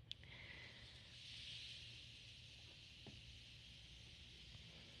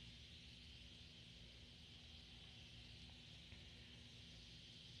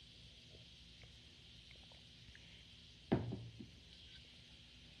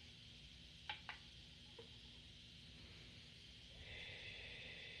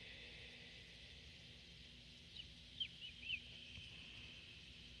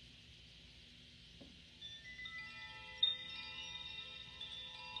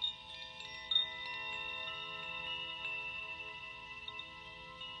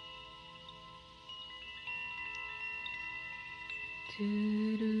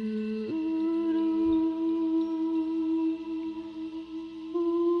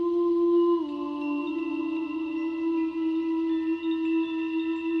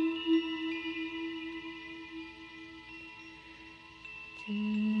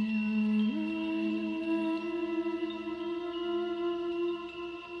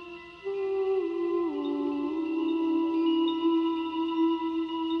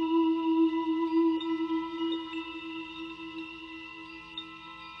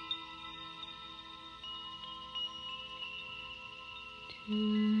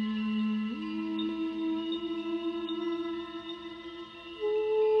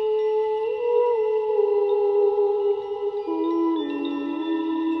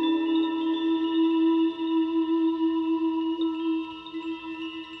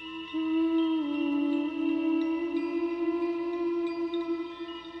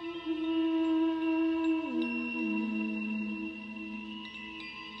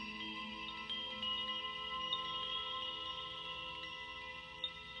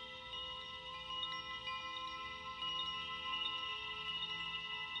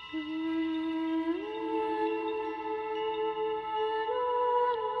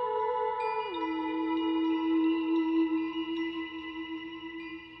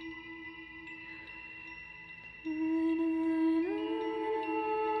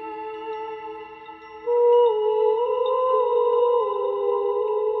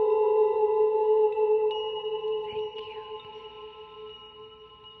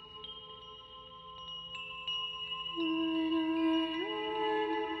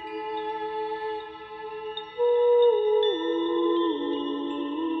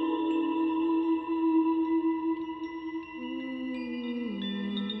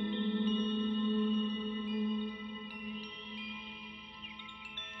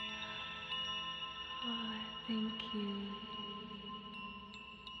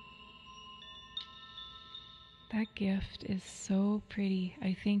 That gift is so pretty.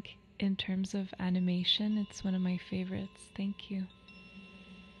 I think in terms of animation, it's one of my favorites. Thank you.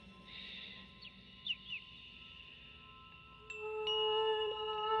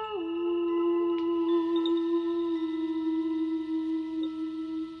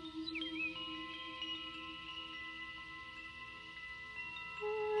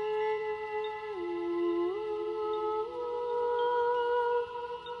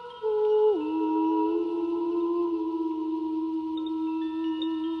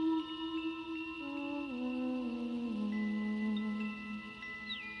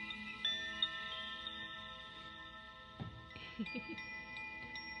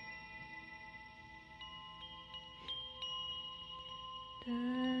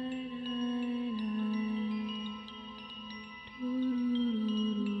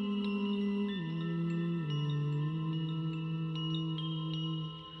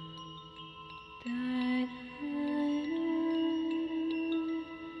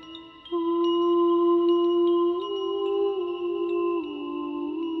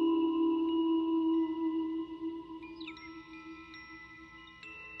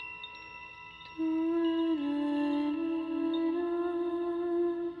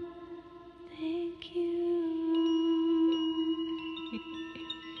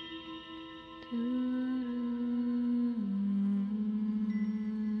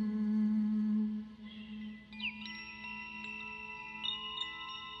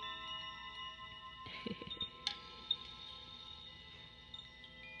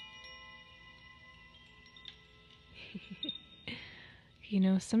 You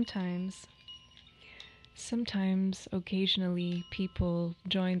know, sometimes, occasionally, people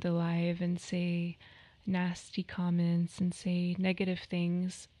join the live and say nasty comments and say negative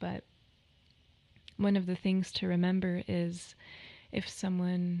things, but one of the things to remember is if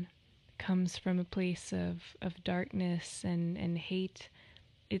someone comes from a place of darkness and hate,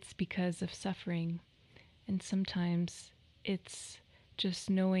 it's because of suffering. And sometimes it's just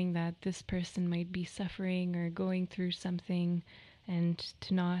knowing that this person might be suffering or going through something, and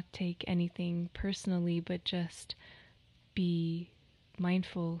to not take anything personally, but just be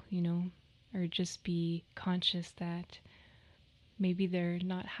mindful, you know, or just be conscious that maybe they're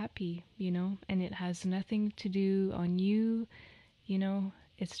not happy, you know, and it has nothing to do on you, you know,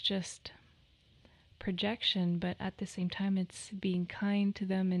 it's just projection, but at the same time, it's being kind to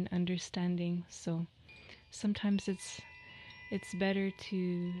them and understanding. So sometimes it's better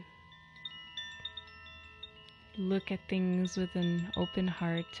to look at things with an open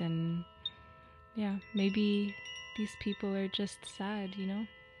heart, and yeah, maybe these people are just sad, you know.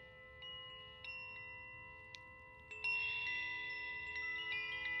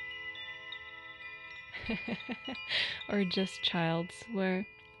 Or just childs, where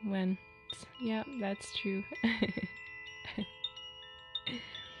when yeah, that's true.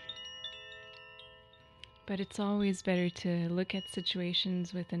 But it's always better to look at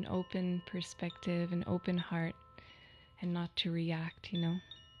situations with an open perspective, an open heart, and not to react, you know?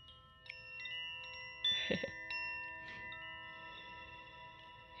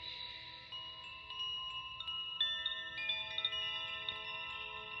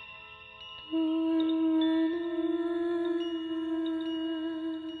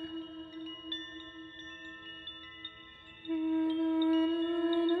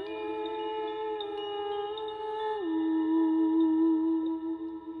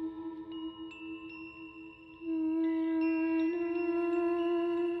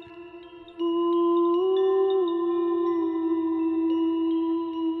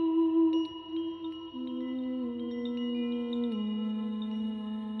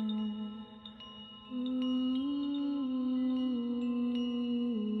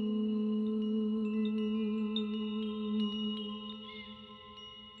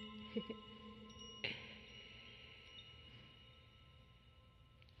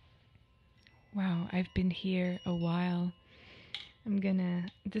 Wow, I've been here a while.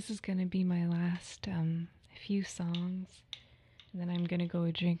 This is gonna be my last few songs, and then I'm gonna go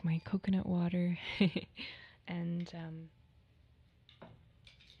drink my coconut water and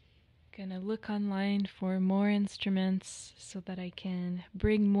gonna look online for more instruments so that I can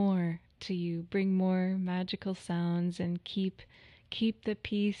bring more to you, bring more magical sounds, and keep the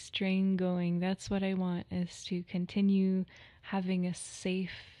peace train going. That's what I want, is to continue having a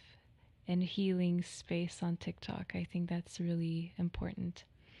safe and healing space on TikTok. I think that's really important.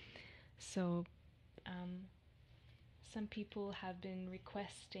 So some people have been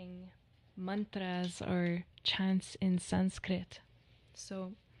requesting mantras or chants in Sanskrit. So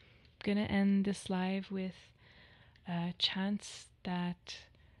I'm gonna end this live with chants that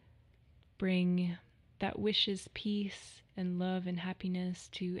bring that wishes peace and love and happiness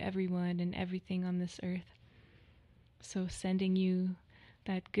to everyone and everything on this earth. So sending you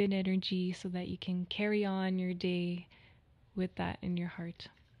that good energy so that you can carry on your day with that in your heart.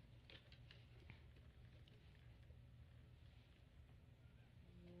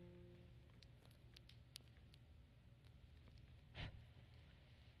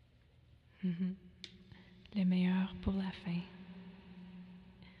 Le meilleur pour la fin.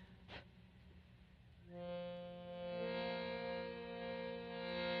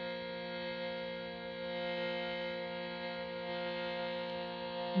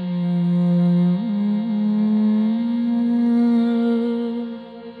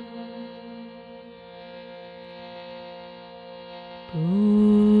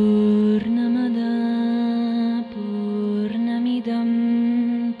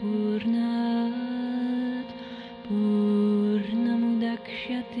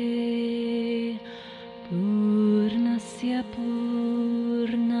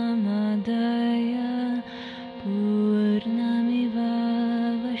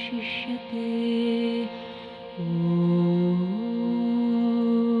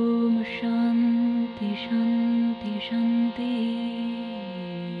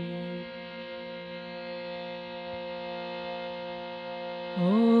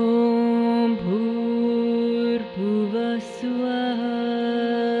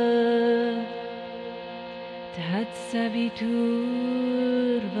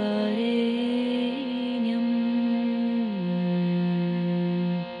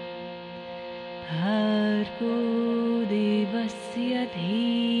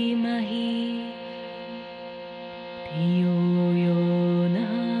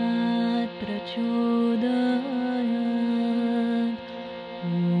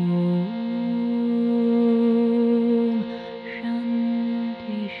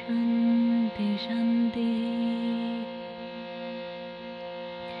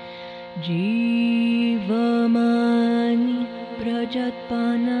 जीवमानि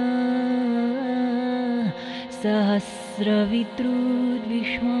प्रजत्पना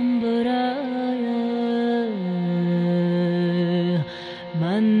सहस्रविद्रुद्विश्वम्बराय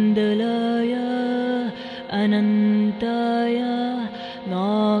मण्डलाय अनन्ताय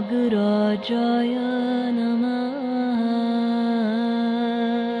नागराजाय नमः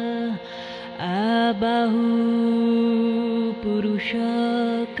आबाहु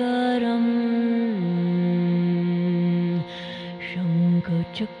पुरुषाकारं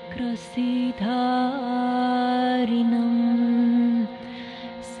शङ्खचक्रसिधारिणं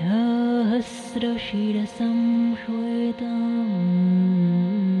सहस्रशिरसं श्वेतं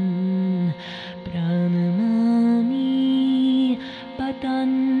प्रणमामि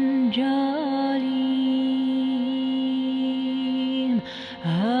पतञ्जलिं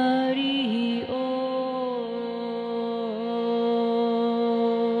हरिः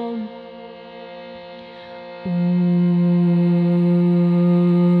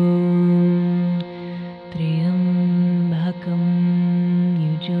त्र्यम्बकं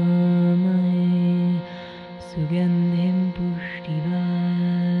युजामहे सुगन्धिं पुष्टिवर्धनम्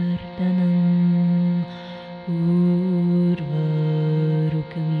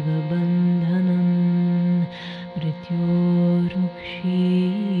उर्वारुकमिव बन्धनं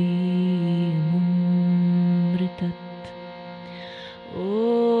मृत्योर्मुक्षीयमृतत् ॐ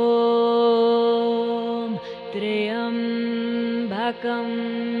त्र्यम्बकं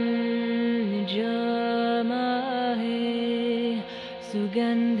यजामहे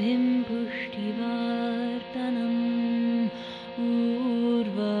सुगन्धिं पुष्टिवर्धनम्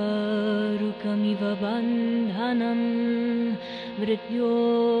उर्वारुकमिव बन्धनं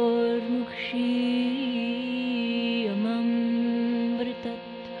मृत्योर्मुक्षीयममृतत्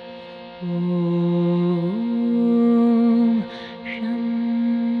ॐ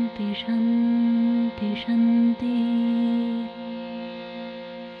शान्ति शान्ति शान्ति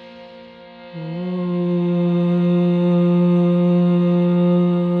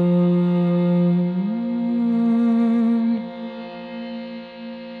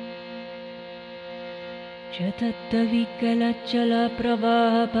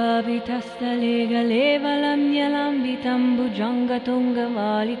चतत्तविकलचलप्रवाहभावितस्थले गलेवलं यलाम्बितं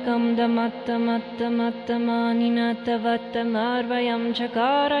भुजङ्गतुङ्गमालिकं दमत्तमत्तमत्तमानिनतवत्तमार्वयं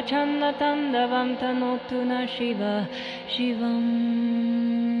चकार छन्दतन्दवं तनोतु न शिवम्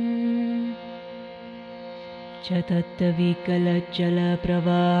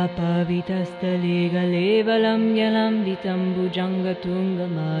चतत्तविकलचलप्रवाहपावितस्थले गलेवलं यलम्बितं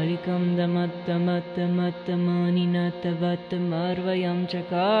भुजङ्गतुङ्गमालिकं दमत्तमत्तमत्तमानिनतवत्तमर्वयं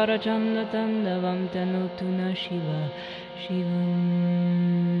चकार छन्दतन्दवं तनोतु न शिवम्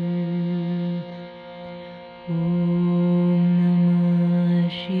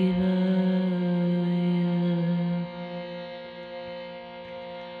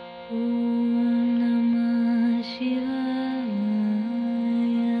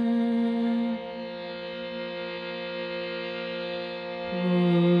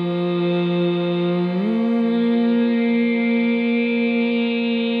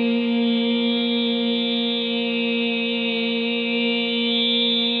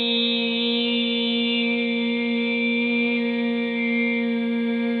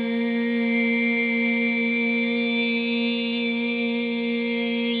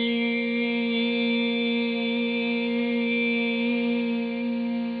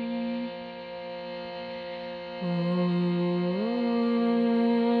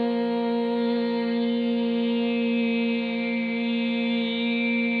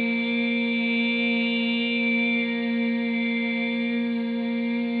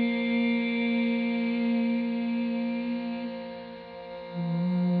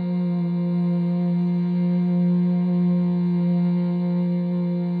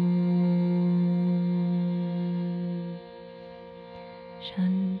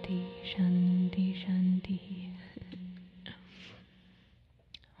Shanti, Shanti, Shanti.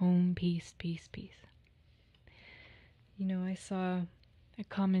 Om, peace, peace, peace. You know, I saw a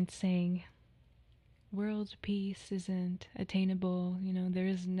comment saying, world peace isn't attainable. You know, there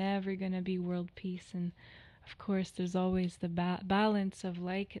is never going to be world peace. And of course, there's always the balance of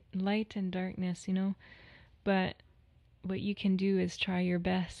light and darkness, you know. But what you can do is try your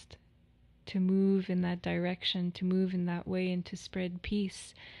best to move in that direction, to move in that way, and to spread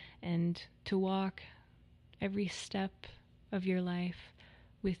peace, and to walk every step of your life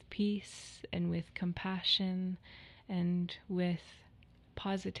with peace and with compassion and with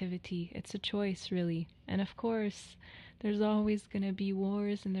positivity. It's a choice, really. And of course, there's always going to be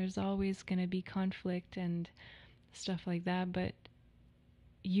wars and there's always going to be conflict and stuff like that, but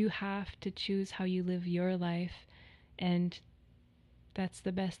you have to choose how you live your life, and that's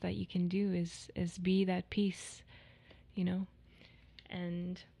the best that you can do is be that peace, you know.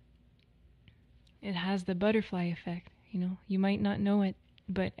 And it has the butterfly effect, you know. You might not know it,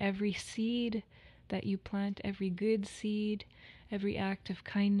 but every seed that you plant, every good seed, every act of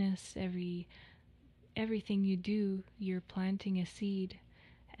kindness, everything you do, you're planting a seed,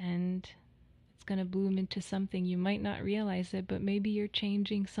 and it's going to bloom into something. You might not realize it, but maybe you're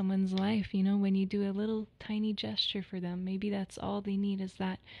changing someone's life, you know, when you do a little tiny gesture for them. Maybe that's all they need is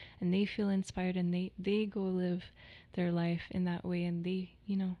that, and they feel inspired, and they go live their life in that way, and they,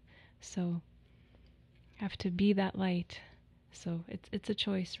 you know, so have to be that light. So it's a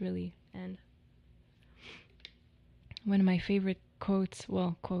choice, really. And one of my favorite quotes,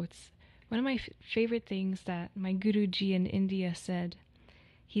 one of my favorite things that my Guruji in India said,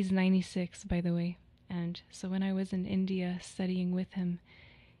 he's 96, by the way, and so when I was in India studying with him,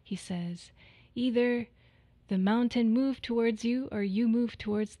 he says, either the mountain move towards you or you move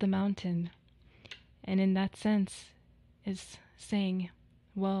towards the mountain. And in that sense is saying,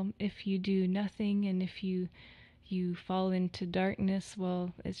 well, if you do nothing and if you fall into darkness,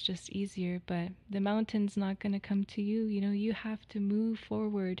 well, it's just easier, but the mountain's not going to come to you. You know, you have to move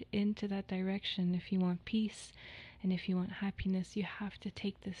forward into that direction. If you want peace and if you want happiness, you have to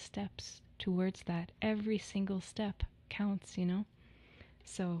take the steps towards that. Every single step counts, you know.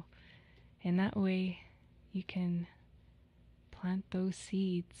 So in that way, you can plant those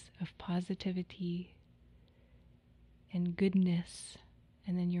seeds of positivity and goodness,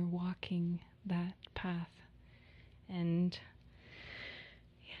 and then you're walking that path. And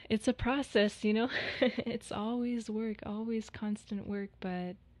it's a process, you know. It's always work, always constant work,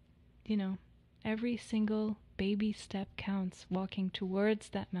 but, you know, every single baby step counts, walking towards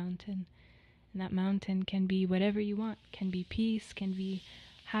that mountain. And that mountain can be whatever you want. Can be peace, can be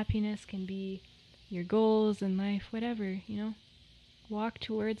happiness, can be your goals in life, whatever, you know. Walk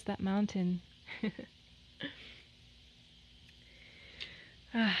towards that mountain.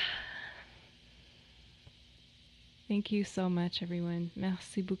 Thank you so much, everyone.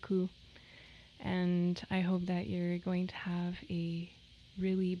 Merci beaucoup. And I hope that you're going to have a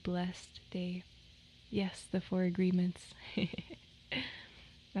really blessed day. Yes, the Four Agreements.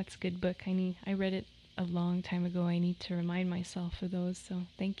 That's a good book. I read it a long time ago. I need to remind myself of those. So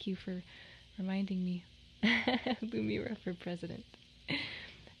thank you for reminding me. Lumira for president.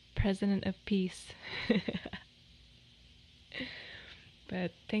 President of peace.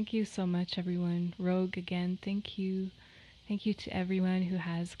 But thank you so much, everyone. Rogue, again, thank you. Thank you to everyone who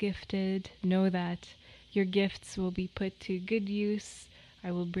has gifted. Know that your gifts will be put to good use.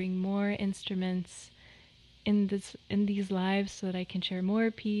 I will bring more instruments in these lives so that I can share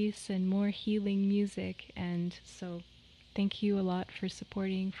more peace and more healing music. And so thank you a lot for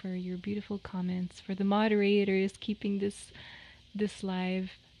supporting, for your beautiful comments, for the moderators keeping this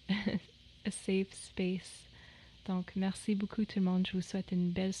live a safe space. Donc, merci beaucoup tout le monde. Je vous souhaite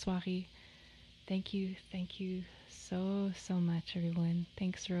une belle soirée. Thank you so much, everyone.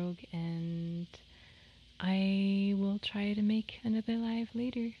 Thanks, Rogue, and I will try to make another live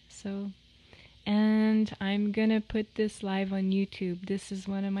later. So, and I'm gonna put this live on YouTube. This is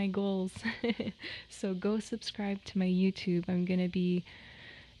one of my goals. So go subscribe to my YouTube. I'm gonna be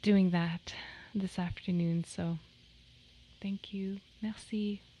doing that this afternoon. So, thank you.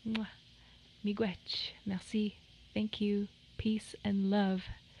 Merci. Mwah. Miigwech. Merci. Thank you. Peace and love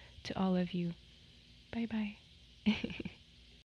to all of you. Bye bye.